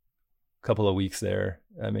couple of weeks there.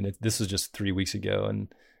 I mean, this was just 3 weeks ago, and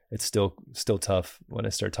it's still tough when I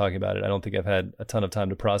start talking about it. I don't think I've had a ton of time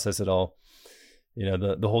to process it all.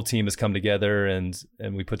 The whole team has come together, and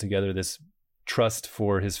we put together this trust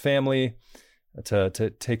for his family to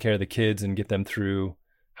take care of the kids and get them through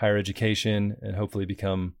higher education, and hopefully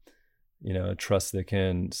become, a trust that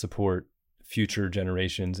can support future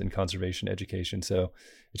generations in conservation education. So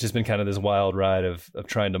it's just been kind of this wild ride of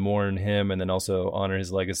trying to mourn him and then also honor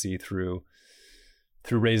his legacy through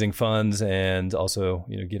raising funds and also,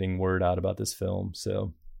 getting word out about this film.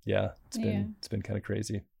 So yeah, it's been kind of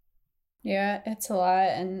crazy. Yeah, it's a lot.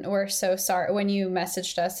 And we're so sorry. When you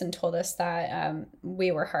messaged us and told us that,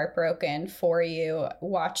 we were heartbroken for you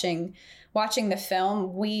watching the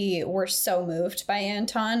film. We were so moved by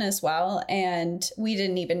Anton as well. And we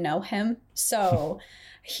didn't even know him. So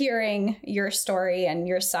hearing your story and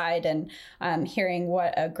your side, and hearing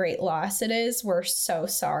what a great loss it is, we're so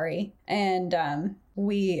sorry. And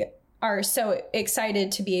we are so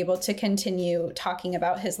excited to be able to continue talking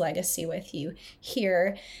about his legacy with you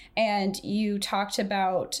here. And you talked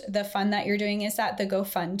about the fund that you're doing. Is that the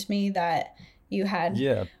GoFundMe that you had?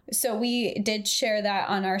 Yeah. So we did share that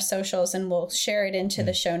on our socials, and we'll share it into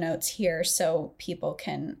the show notes here so people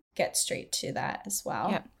can get straight to that as well.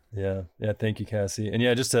 Yep. Yeah. Thank you, Cassie. And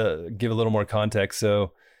yeah, just to give a little more context.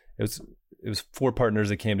 So it was 4 partners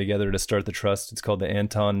that came together to start the trust. It's called the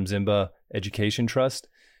Anton Mzimba Education Trust.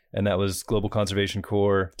 And that was Global Conservation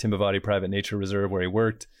Corps, Timbavati Private Nature Reserve, where he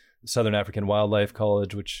worked, Southern African Wildlife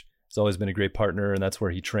College, which has always been a great partner, and that's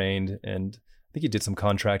where he trained. And I think he did some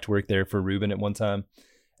contract work there for Reuben at one time.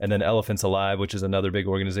 And then Elephants Alive, which is another big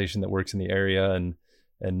organization that works in the area and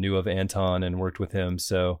knew of Anton and worked with him.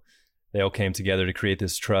 So they all came together to create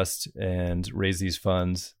this trust and raise these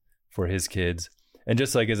funds for his kids. And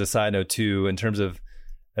just like as a side note too, in terms of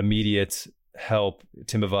immediate help,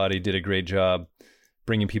 Timbavati did a great job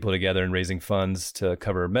bringing people together and raising funds to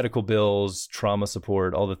cover medical bills, trauma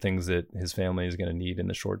support, all the things that his family is going to need in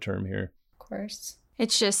the short term here. Of course.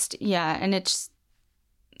 It's just, yeah. And it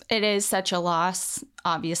is such a loss.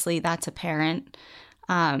 Obviously, that's apparent.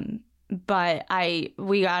 But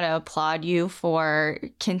we got to applaud you for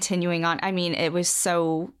continuing on. I mean, it was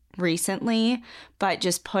so recently, but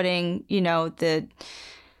just putting, the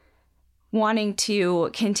wanting to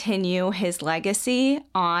continue his legacy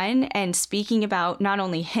on and speaking about not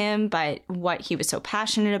only him, but what he was so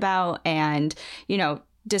passionate about, and,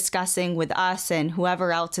 discussing with us and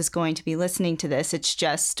whoever else is going to be listening to this. It's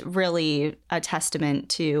just really a testament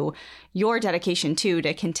to your dedication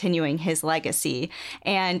to continuing his legacy.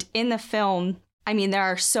 And in the film, I mean, there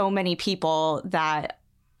are so many people that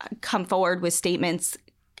come forward with statements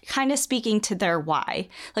kind of speaking to their why.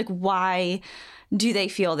 Like, why do they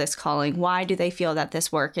feel this calling? Why do they feel that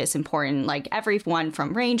this work is important? Like, everyone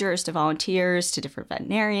from rangers to volunteers to different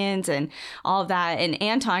veterinarians and all of that. And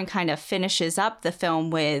Anton kind of finishes up the film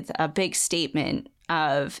with a big statement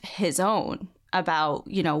of his own about,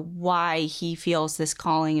 why he feels this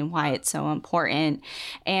calling and why it's so important.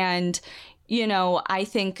 And I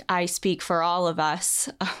think I speak for all of us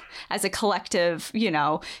as a collective,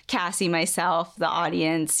 Cassie, myself, the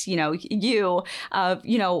audience,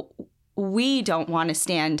 we don't want to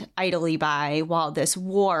stand idly by while this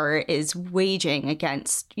war is waging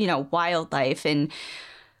against, wildlife. And,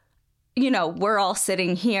 we're all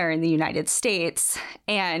sitting here in the United States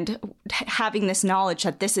and having this knowledge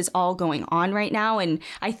that this is all going on right now. And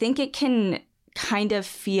I think it can kind of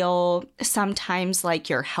feel sometimes like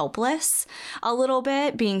you're helpless a little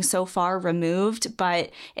bit, being so far removed, but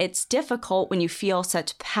it's difficult when you feel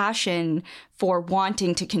such passion for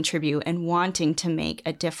wanting to contribute and wanting to make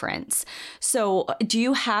a difference. So do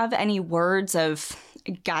you have any words of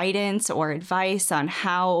guidance or advice on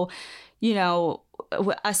how,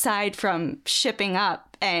 aside from shipping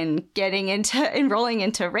up and enrolling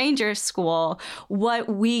into ranger school, what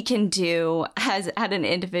we can do at an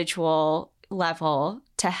individual level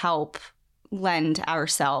to help lend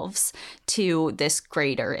ourselves to this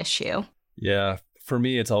greater issue? Yeah, for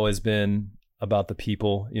me, it's always been about the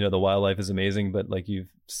people. The wildlife is amazing, but like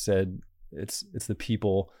you've said, it's the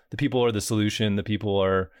people. The people are the solution. The people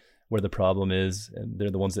are where the problem is, and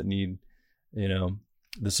they're the ones that need,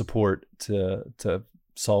 the support to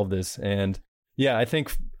solve this. And yeah, I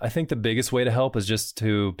think the biggest way to help is just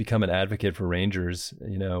to become an advocate for rangers,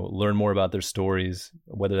 learn more about their stories,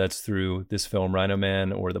 whether that's through this film, Rhino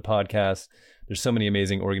Man, or the podcast. There's so many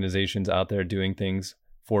amazing organizations out there doing things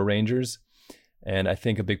for rangers. And I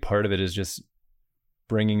think a big part of it is just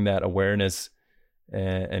bringing that awareness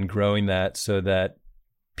and growing that so that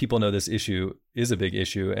people know this issue is a big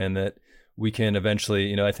issue, and that we can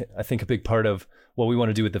eventually, I think a big part of what we want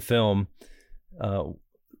to do with the film,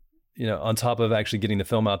 on top of actually getting the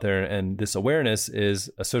film out there and this awareness, is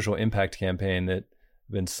a social impact campaign that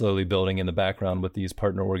I've been slowly building in the background with these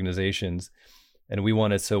partner organizations. And we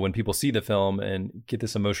want it so when people see the film and get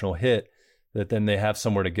this emotional hit, that then they have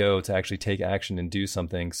somewhere to go to actually take action and do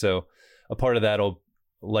something. So a part of that will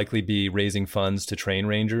likely be raising funds to train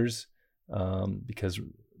rangers, because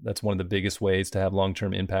that's one of the biggest ways to have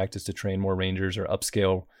long-term impact, is to train more rangers or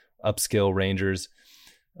upskill rangers.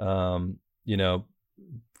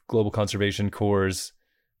 Global Conservation Corps'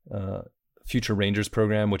 Future Rangers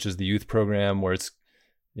program, which is the youth program where it's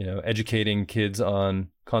educating kids on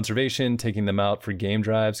conservation, taking them out for game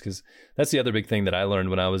drives. Because that's the other big thing that I learned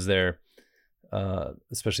when I was there,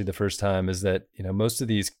 especially the first time, is that, most of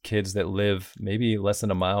these kids that live maybe less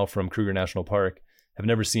than a mile from Kruger National Park have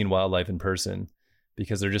never seen wildlife in person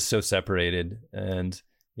because they're just so separated. And,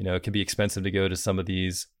 it can be expensive to go to some of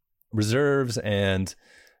these reserves, and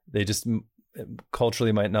they just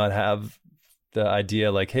culturally might not have the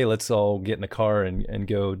idea like, hey, let's all get in the car and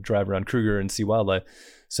go drive around Kruger and see wildlife.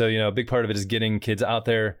 So, a big part of it is getting kids out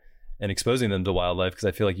there and exposing them to wildlife, because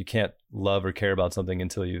I feel like you can't love or care about something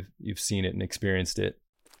until you've seen it and experienced it.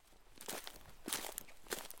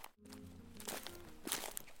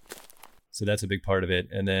 So that's a big part of it.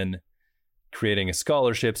 And then creating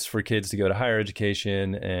scholarships for kids to go to higher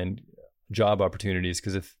education and job opportunities,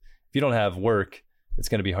 because if you don't have work, it's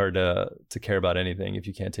going to be hard to care about anything if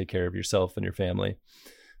you can't take care of yourself and your family.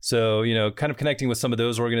 So, kind of connecting with some of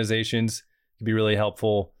those organizations can be really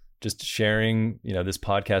helpful. Just sharing, this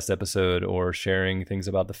podcast episode, or sharing things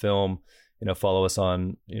about the film. Follow us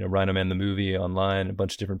on, Rhino Man the movie online, a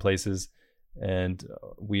bunch of different places. And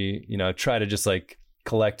we, try to just like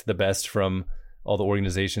collect the best from all the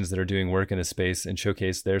organizations that are doing work in this space and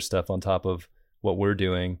showcase their stuff on top of what we're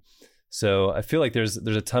doing. So I feel like there's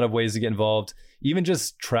a ton of ways to get involved, even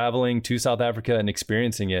just traveling to South Africa and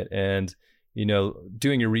experiencing it, and,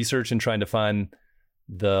 doing your research and trying to find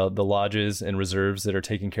the lodges and reserves that are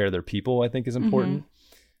taking care of their people, I think is important.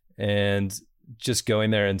 Mm-hmm. And just going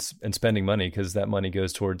there and spending money, because that money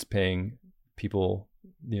goes towards paying people,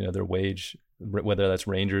 their wage, whether that's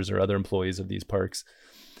rangers or other employees of these parks.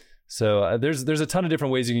 So there's a ton of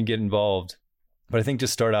different ways you can get involved, but I think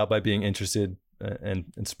just start out by being interested and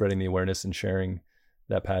spreading the awareness and sharing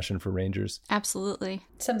that passion for rangers. Absolutely.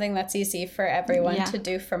 Something that's easy for everyone to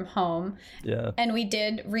do from home. Yeah. And we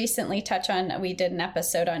did recently we did an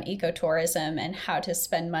episode on ecotourism and how to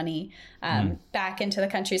spend money back into the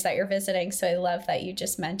countries that you're visiting. So I love that you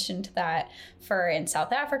just mentioned that for in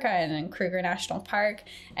South Africa and in Kruger National Park.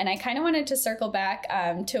 And I kind of wanted to circle back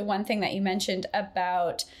to one thing that you mentioned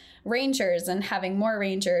about rangers and having more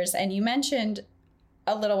rangers. And you mentioned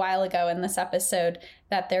a little while ago in this episode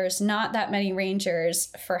that there's not that many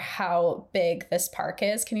rangers for how big this park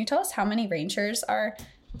is. Can you tell us how many rangers are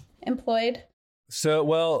employed? So,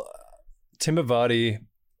 well, Timbavati,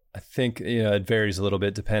 I think, it varies a little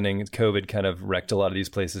bit depending. COVID kind of wrecked a lot of these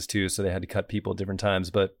places too, so they had to cut people at different times.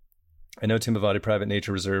 But I know Timbavati Private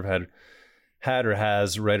Nature Reserve had or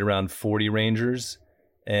has right around 40 rangers,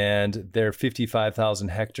 and they're 55,000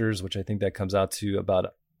 hectares, which I think that comes out to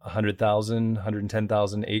about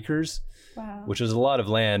 110,000 acres. Wow. Which is a lot of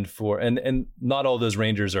land for, and not all those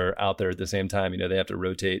rangers are out there at the same time. They have to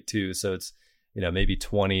rotate too. So it's, maybe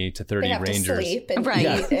 20 to 30 they have rangers. To sleep and right.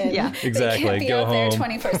 eat and yeah, exactly. They can't be Go out home.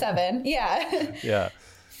 there 24/7. Yeah. Yeah.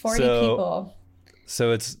 40 people.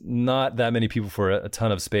 So it's not that many people for a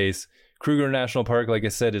ton of space. Kruger National Park, like I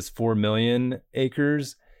said, is 4 million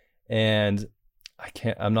acres, and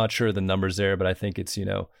I'm not sure the numbers there, but I think it's,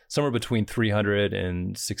 somewhere between 300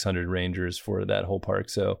 and 600 rangers for that whole park.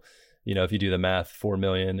 So, if you do the math, 4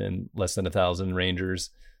 million and less than 1,000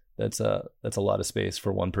 rangers, that's a lot of space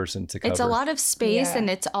for one person to cover. It's a lot of space, and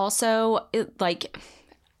it's also like,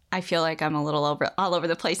 I feel like I'm a little all over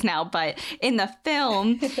the place now, but in the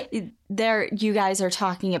film, you guys are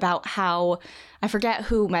talking about how, I forget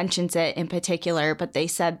who mentions it in particular, but they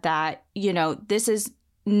said that, this is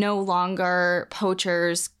no longer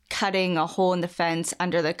poachers cutting a hole in the fence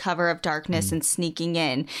under the cover of darkness and sneaking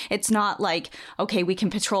in. It's not like, okay, we can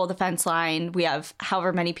patrol the fence line. We have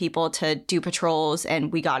however many people to do patrols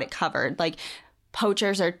and we got it covered. Like,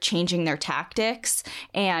 poachers are changing their tactics,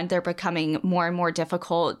 and they're becoming more and more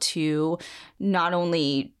difficult to not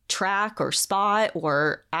only track or spot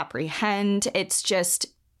or apprehend. It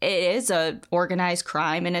is a organized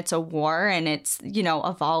crime, and it's a war, and it's,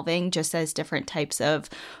 evolving just as different types of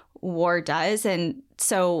war does. And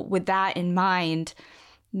so with that in mind,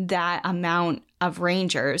 that amount of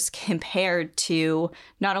rangers compared to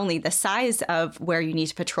not only the size of where you need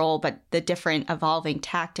to patrol, but the different evolving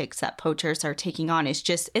tactics that poachers are taking on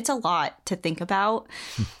it's a lot to think about.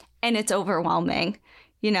 And it's overwhelming,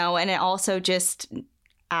 and it also just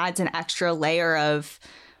adds an extra layer of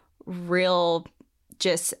real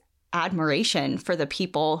just admiration for the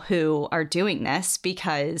people who are doing this,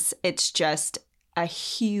 because it's just a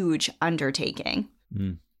huge undertaking.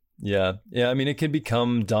 Yeah. I mean, it can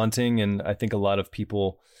become daunting, and I think a lot of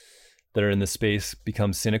people that are in this space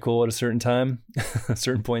become cynical at a certain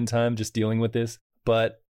point in time, just dealing with this.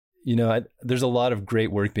 But, there's a lot of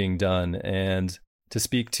great work being done, and to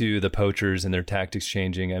speak to the poachers and their tactics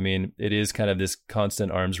changing, I mean, it is kind of this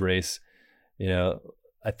constant arms race.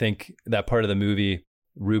 I think that part of the movie,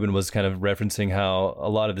 Ruben was kind of referencing how a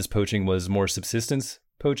lot of this poaching was more subsistence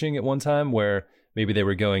poaching at one time, where maybe they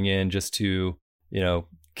were going in just to,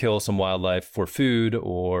 kill some wildlife for food,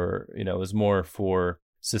 or, it was more for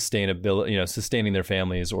sustainability, sustaining their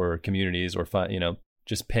families or communities, or,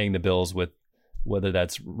 just paying the bills with whether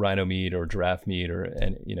that's rhino meat or giraffe meat, or,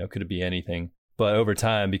 and, could it be anything. But over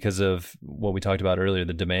time, because of what we talked about earlier,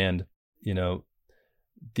 the demand,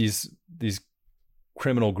 these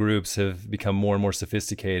criminal groups have become more and more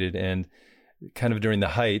sophisticated, and kind of during the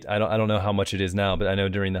height, I don't know how much it is now, but I know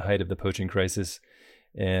during the height of the poaching crisis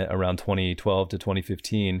around 2012 to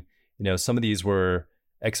 2015, some of these were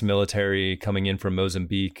ex-military coming in from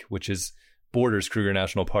Mozambique, which is borders Kruger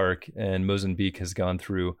National Park, and Mozambique has gone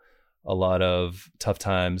through a lot of tough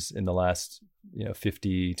times in the last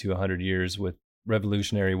 50 to 100 years with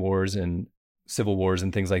revolutionary wars and civil wars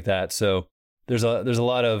and things like that. So there's a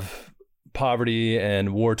lot of poverty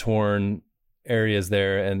and war-torn areas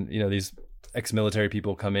there, and these ex-military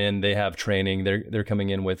people come in, they have training, they're coming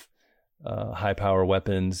in with high power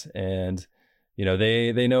weapons, and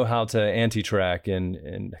they know how to anti-track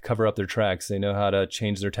and cover up their tracks. They know how to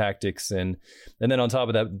change their tactics, and then on top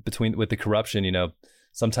of that, with the corruption,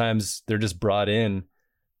 sometimes they're just brought in.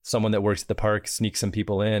 Someone that works at the park sneaks some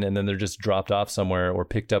people in, and then they're just dropped off somewhere or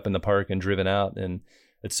picked up in the park and driven out, and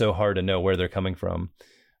it's so hard to know where they're coming from.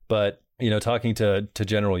 But talking to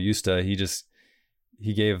General Yusta,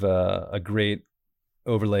 he gave a great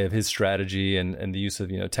overlay of his strategy, and the use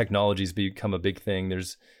of technology's become a big thing.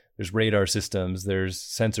 There's radar systems, there's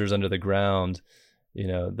sensors under the ground,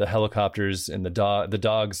 the helicopters and the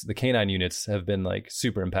dogs, the canine units have been like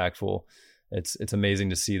super impactful. It's amazing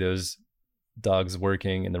to see those dogs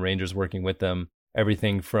working and the rangers working with them.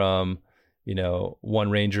 Everything from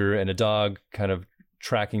one ranger and a dog kind of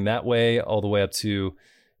tracking that way, all the way up to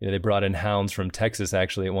they brought in hounds from Texas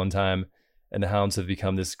actually at one time, and the hounds have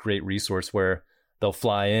become this great resource where they'll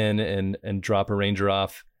fly in and drop a ranger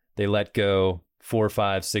off. They let go 4,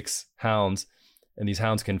 5, 6 hounds, and these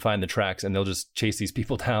hounds can find the tracks, and they'll just chase these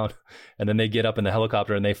people down. And then they get up in the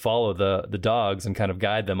helicopter and they follow the dogs and kind of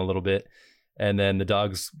guide them a little bit. And then the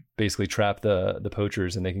dogs basically trap the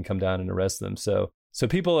poachers, and they can come down and arrest them. So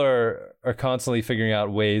people are constantly figuring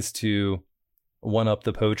out ways to one up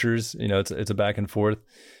the poachers. It's a back and forth.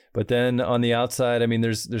 But then on the outside, I mean,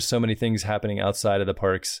 there's so many things happening outside of the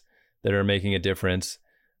parks that are making a difference.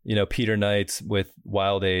 Peter Knights with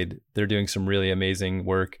Wild Aid, they're doing some really amazing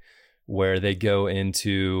work where they go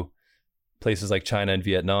into places like China and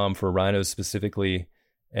Vietnam for rhinos specifically,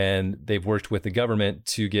 and they've worked with the government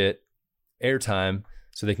to get airtime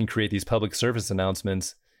so they can create these public service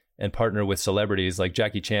announcements and partner with celebrities like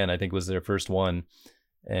Jackie Chan, I think was their first one.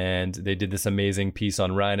 And they did this amazing piece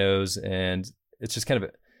on rhinos, and it's just kind of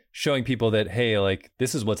showing people that, hey, like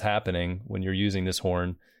this is what's happening when you're using this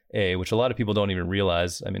horn, which a lot of people don't even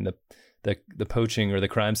realize. I mean, the poaching or the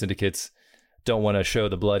crime syndicates don't want to show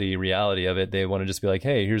the bloody reality of it. They want to just be like,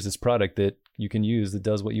 hey, here's this product that you can use that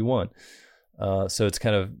does what you want. So it's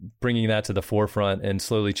kind of bringing that to the forefront and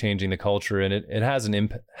slowly changing the culture. And it has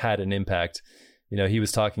had an impact. He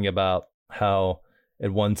was talking about how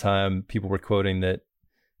at one time people were quoting that,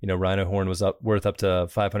 rhino horn was worth up to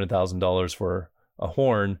 $500,000 for a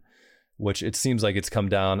horn, which it seems like it's come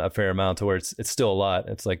down a fair amount to where it's still a lot.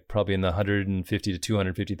 It's like probably in the $150,000 to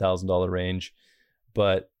 $250,000 range,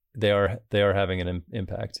 but they are having an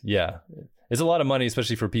impact. Yeah. It's a lot of money,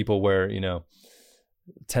 especially for people where,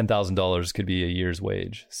 $10,000 could be a year's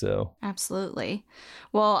wage. So absolutely.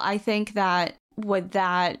 Well, I think that with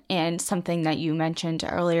that and something that you mentioned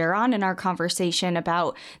earlier on in our conversation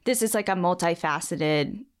about this is like a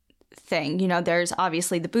multifaceted thing. There's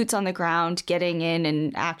obviously the boots on the ground, getting in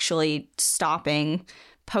and actually stopping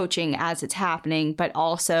poaching as it's happening, but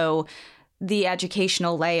also the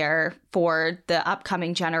educational layer for the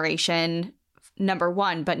upcoming generation, number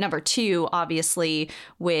one. But number two, obviously,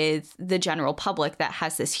 with the general public that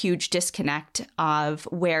has this huge disconnect of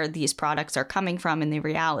where these products are coming from and the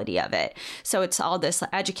reality of it. So it's all this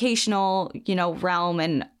educational, realm,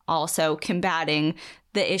 and also combating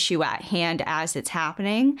the issue at hand as it's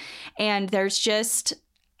happening. And there's just,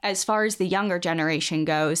 as far as the younger generation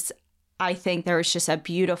goes, I think there was just a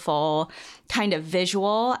beautiful kind of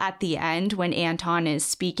visual at the end when Anton is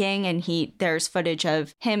speaking, and there's footage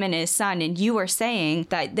of him and his son. And you were saying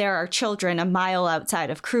that there are children a mile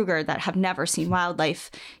outside of Kruger that have never seen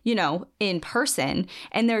wildlife, in person.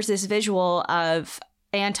 And there's this visual of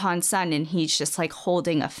Anton's son, and he's just like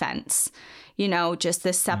holding a fence, just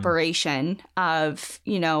this separation of,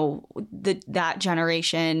 that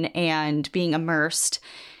generation and being immersed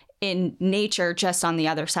in nature just on the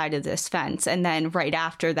other side of this fence. And then right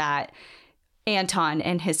after that, Anton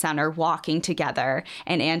and his son are walking together,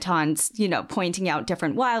 and Anton's, pointing out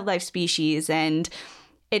different wildlife species. And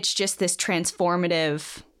it's just this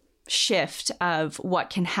transformative shift of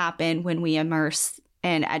what can happen when we immerse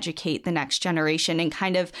and educate the next generation, and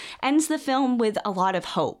kind of ends the film with a lot of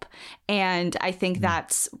hope. And I think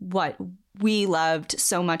that's what we loved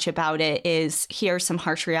so much about it, is here's some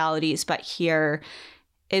harsh realities, but here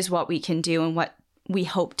is what we can do and what we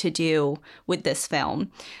hope to do with this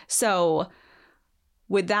film. So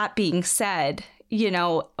with that being said,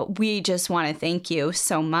 we just want to thank you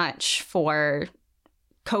so much for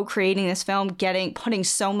co-creating this film, putting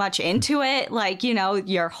so much into it. Like,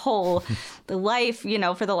 your whole life,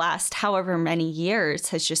 for the last however many years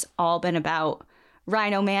has just all been about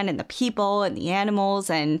Rhino Man and the people and the animals.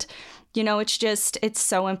 And, it's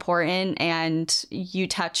so important, and you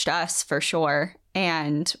touched us for sure.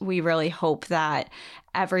 And we really hope that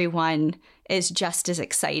everyone is just as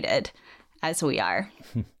excited as we are.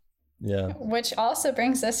 Yeah. Which also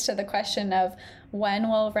brings us to the question of, when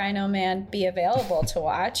will Rhino Man be available to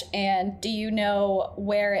watch? And do you know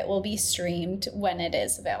where it will be streamed when it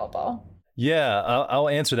is available? Yeah, I'll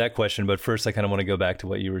answer that question. But first, I kind of want to go back to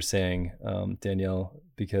what you were saying, Danielle,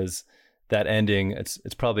 because that ending, it's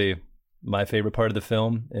probably my favorite part of the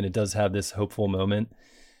film. And it does have this hopeful moment.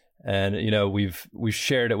 And, we've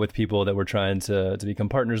shared it with people that we're trying to become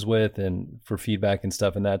partners with, and for feedback and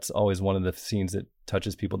stuff. And that's always one of the scenes that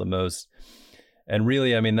touches people the most. And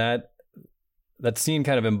really, that scene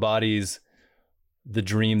kind of embodies the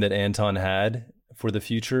dream that Anton had for the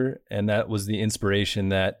future. And that was the inspiration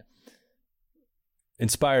that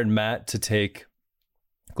inspired Matt to take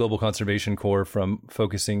Global Conservation Corps from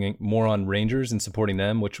focusing more on rangers and supporting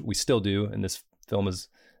them, which we still do. And this film is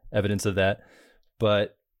evidence of that.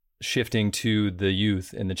 But shifting to the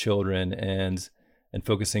youth and the children, and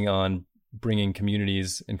focusing on bringing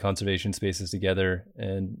communities and conservation spaces together,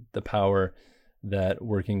 and the power that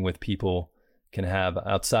working with people can have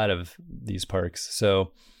outside of these parks.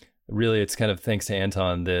 So really, it's kind of thanks to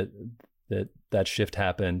Anton that shift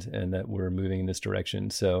happened, and that we're moving in this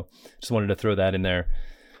direction. So just wanted to throw that in there.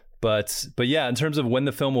 But yeah, in terms of when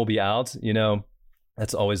the film will be out,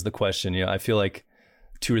 that's always the question. I feel like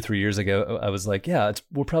 2 or 3 years ago, I was like,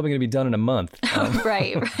 we're probably going to be done in a month.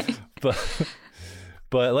 Right.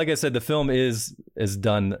 But like I said, the film is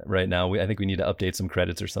done right now. I think we need to update some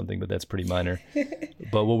credits or something, but that's pretty minor.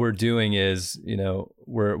 But what we're doing is,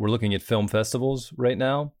 we're looking at film festivals right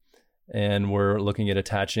now, and we're looking at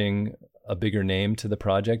attaching a bigger name to the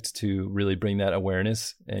project to really bring that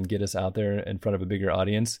awareness and get us out there in front of a bigger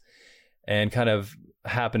audience. And kind of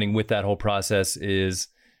happening with that whole process is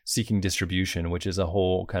seeking distribution, which is a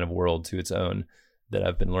whole kind of world to its own that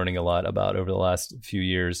I've been learning a lot about over the last few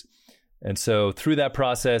years. And so through that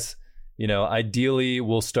process, ideally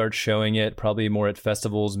we'll start showing it probably more at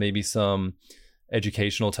festivals, maybe some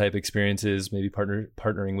educational type experiences, maybe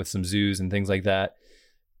partnering with some zoos and things like that.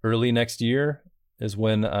 Early next year is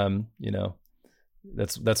when,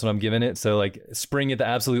 that's what I'm giving it. So like spring at the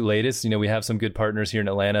absolute latest. We have some good partners here in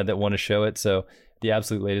Atlanta that want to show it. So the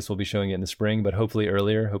absolute latest, we'll be showing it in the spring, but hopefully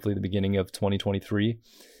earlier, hopefully the beginning of 2023.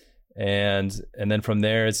 And then from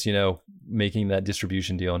there, it's, making that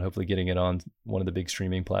distribution deal and hopefully getting it on one of the big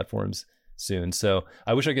streaming platforms soon. So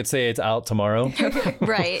I wish I could say it's out tomorrow.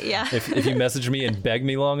 Right. Yeah. If you message me and beg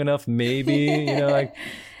me long enough, maybe,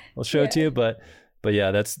 I'll show it to you. But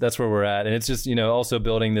yeah, that's where we're at. And it's just, also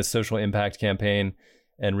building this social impact campaign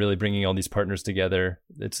and really bringing all these partners together.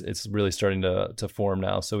 It's really starting to form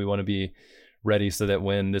now. So we want to be ready so that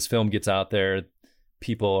when this film gets out there,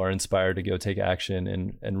 people are inspired to go take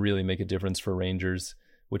action and really make a difference for rangers,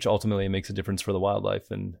 which ultimately makes a difference for the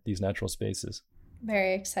wildlife and these natural spaces.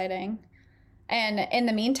 Very exciting. And in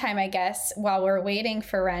the meantime, I guess, while we're waiting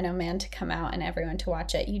for Rhino Man to come out and everyone to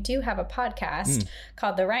watch it, you do have a podcast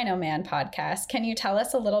called the Rhino Man Podcast. Can you tell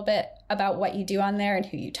us a little bit about what you do on there and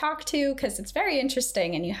who you talk to? Because it's very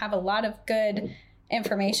interesting and you have a lot of good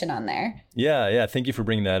information on there. Yeah. Thank you for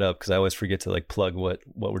bringing that up, because I always forget to plug what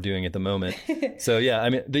we're doing at the moment. So yeah,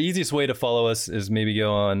 the easiest way to follow us is maybe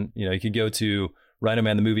go on, you could go to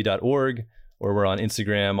rhinomanthemovie.org, or we're on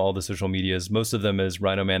Instagram, all the social medias. Most of them is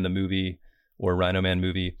Rhino Man the Movie or Rhino Man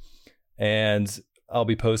Movie. And I'll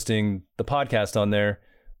be posting the podcast on there,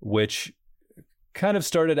 which kind of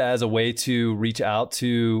started as a way to reach out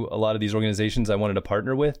to a lot of these organizations I wanted to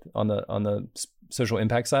partner with on the social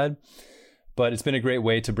impact side. But it's been a great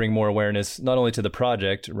way to bring more awareness, not only to the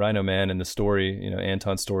project, Rhino Man and the story,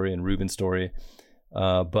 Anton's story and Ruben's story,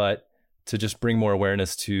 but to just bring more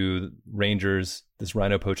awareness to rangers, this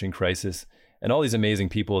rhino poaching crisis, and all these amazing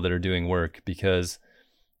people that are doing work, because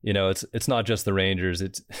it's not just the Rangers.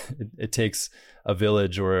 It takes a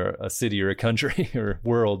village or a city or a country or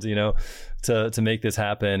world, to make this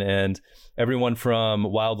happen. And everyone from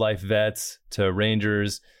wildlife vets to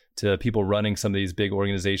Rangers to people running some of these big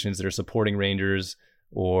organizations that are supporting Rangers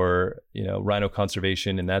or, rhino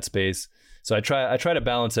conservation in that space. So I try to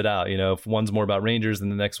balance it out. If one's more about Rangers, then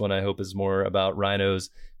the next one I hope is more about rhinos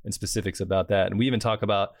and specifics about that. And we even talk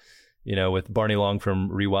about, with Barney Long from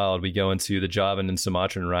Rewild, we go into the Javan and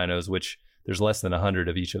Sumatran rhinos, which there's less than 100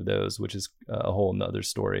 of each of those, which is a whole nother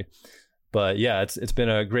story. But yeah, it's been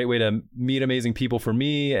a great way to meet amazing people for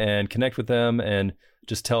me and connect with them and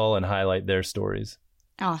just tell and highlight their stories.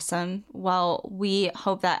 Awesome. Well, we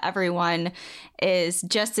hope that everyone is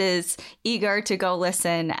just as eager to go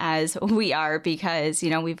listen as we are, because,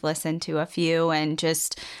 we've listened to a few, and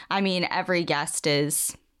every guest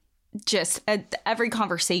is every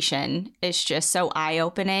conversation is just so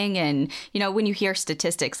eye-opening. And, when you hear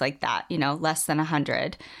statistics like that, less than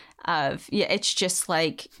 100 it's just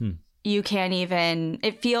like you can't even,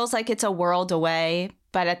 it feels like it's a world away,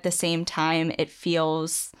 but at the same time, it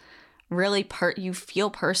feels really you feel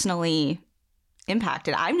personally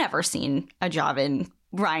impacted. I've never seen a Javan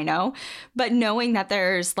rhino, but knowing that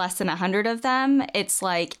there's less than 100 of them, it's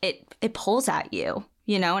like it pulls at you,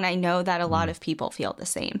 and I know that a lot of people feel the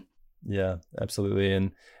same. Yeah, absolutely.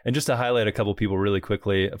 And just to highlight a couple people really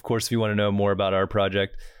quickly, of course, if you want to know more about our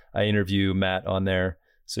project, I interview Matt on there,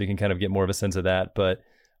 so you can kind of get more of a sense of that. But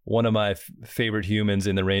one of my favorite humans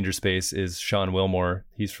in the Ranger space is Sean Wilmore.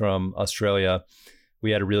 He's from Australia. We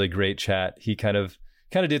had a really great chat. He kind of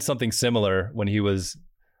did something similar when he was,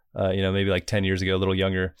 maybe like 10 years ago, a little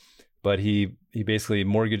younger. But he basically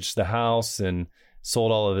mortgaged the house and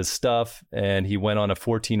sold all of his stuff. And he went on a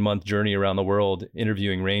 14-month journey around the world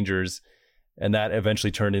interviewing Rangers. And that eventually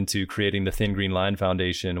turned into creating the Thin Green Line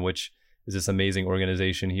Foundation, which is this amazing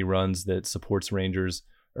organization he runs that supports Rangers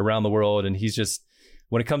around the world. And he's just,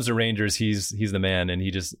 when it comes to Rangers, he's the man. And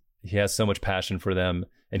he has so much passion for them.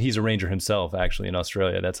 And he's a Ranger himself, actually, in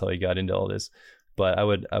Australia. That's how he got into all this. But I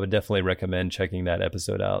would definitely recommend checking that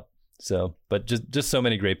episode out. So, but just so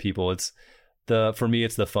many great people. For me,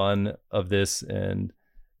 it's the fun of this, and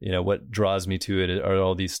what draws me to it are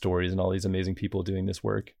all these stories and all these amazing people doing this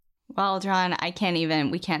work. Well, John,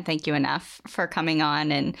 we can't thank you enough for coming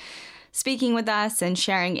on and speaking with us and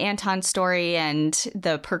sharing Anton's story and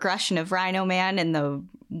the progression of Rhino Man and the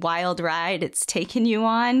wild ride it's taken you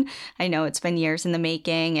on. I know it's been years in the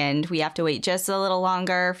making, and we have to wait just a little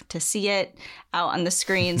longer to see it out on the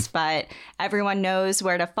screens, but everyone knows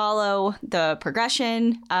where to follow the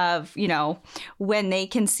progression of, when they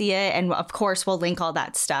can see it. And of course, we'll link all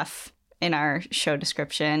that stuff in our show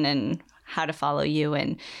description and how to follow you.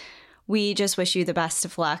 And we just wish you the best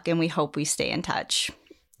of luck, and we hope we stay in touch.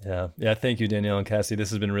 Yeah. Thank you, Danielle and Cassie. This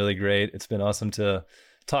has been really great. It's been awesome to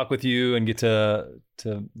talk with you and get to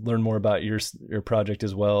learn more about your project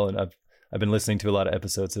as well. And I've been listening to a lot of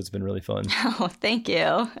episodes, so it's been really fun. Oh, thank you.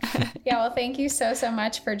 Yeah, well, thank you so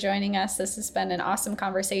much for joining us. This has been an awesome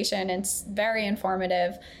conversation. It's very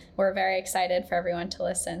informative. We're very excited for everyone to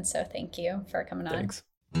listen. So thank you for coming on. Thanks.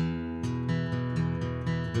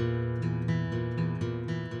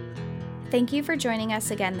 Thank you for joining us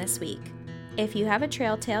again this week. If you have a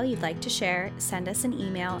trail tale you'd like to share, send us an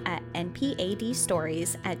email at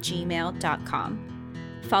npadstories@gmail.com.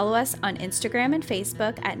 Follow us on Instagram and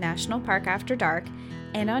Facebook at National Park After Dark,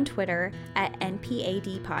 and on Twitter at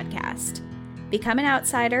NPAD Podcast. Become an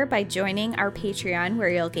outsider by joining our Patreon, where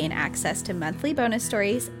you'll gain access to monthly bonus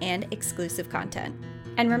stories and exclusive content.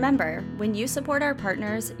 And remember, when you support our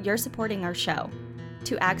partners, you're supporting our show.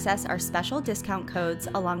 To access our special discount codes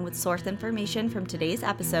along with source information from today's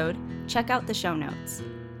episode, check out the show notes.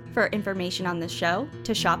 For information on the show,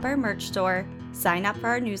 to shop our merch store, sign up for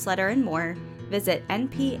our newsletter, and more, visit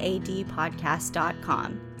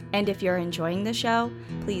npadpodcast.com. And if you're enjoying the show,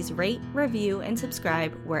 please rate, review, and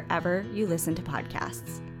subscribe wherever you listen to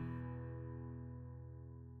podcasts.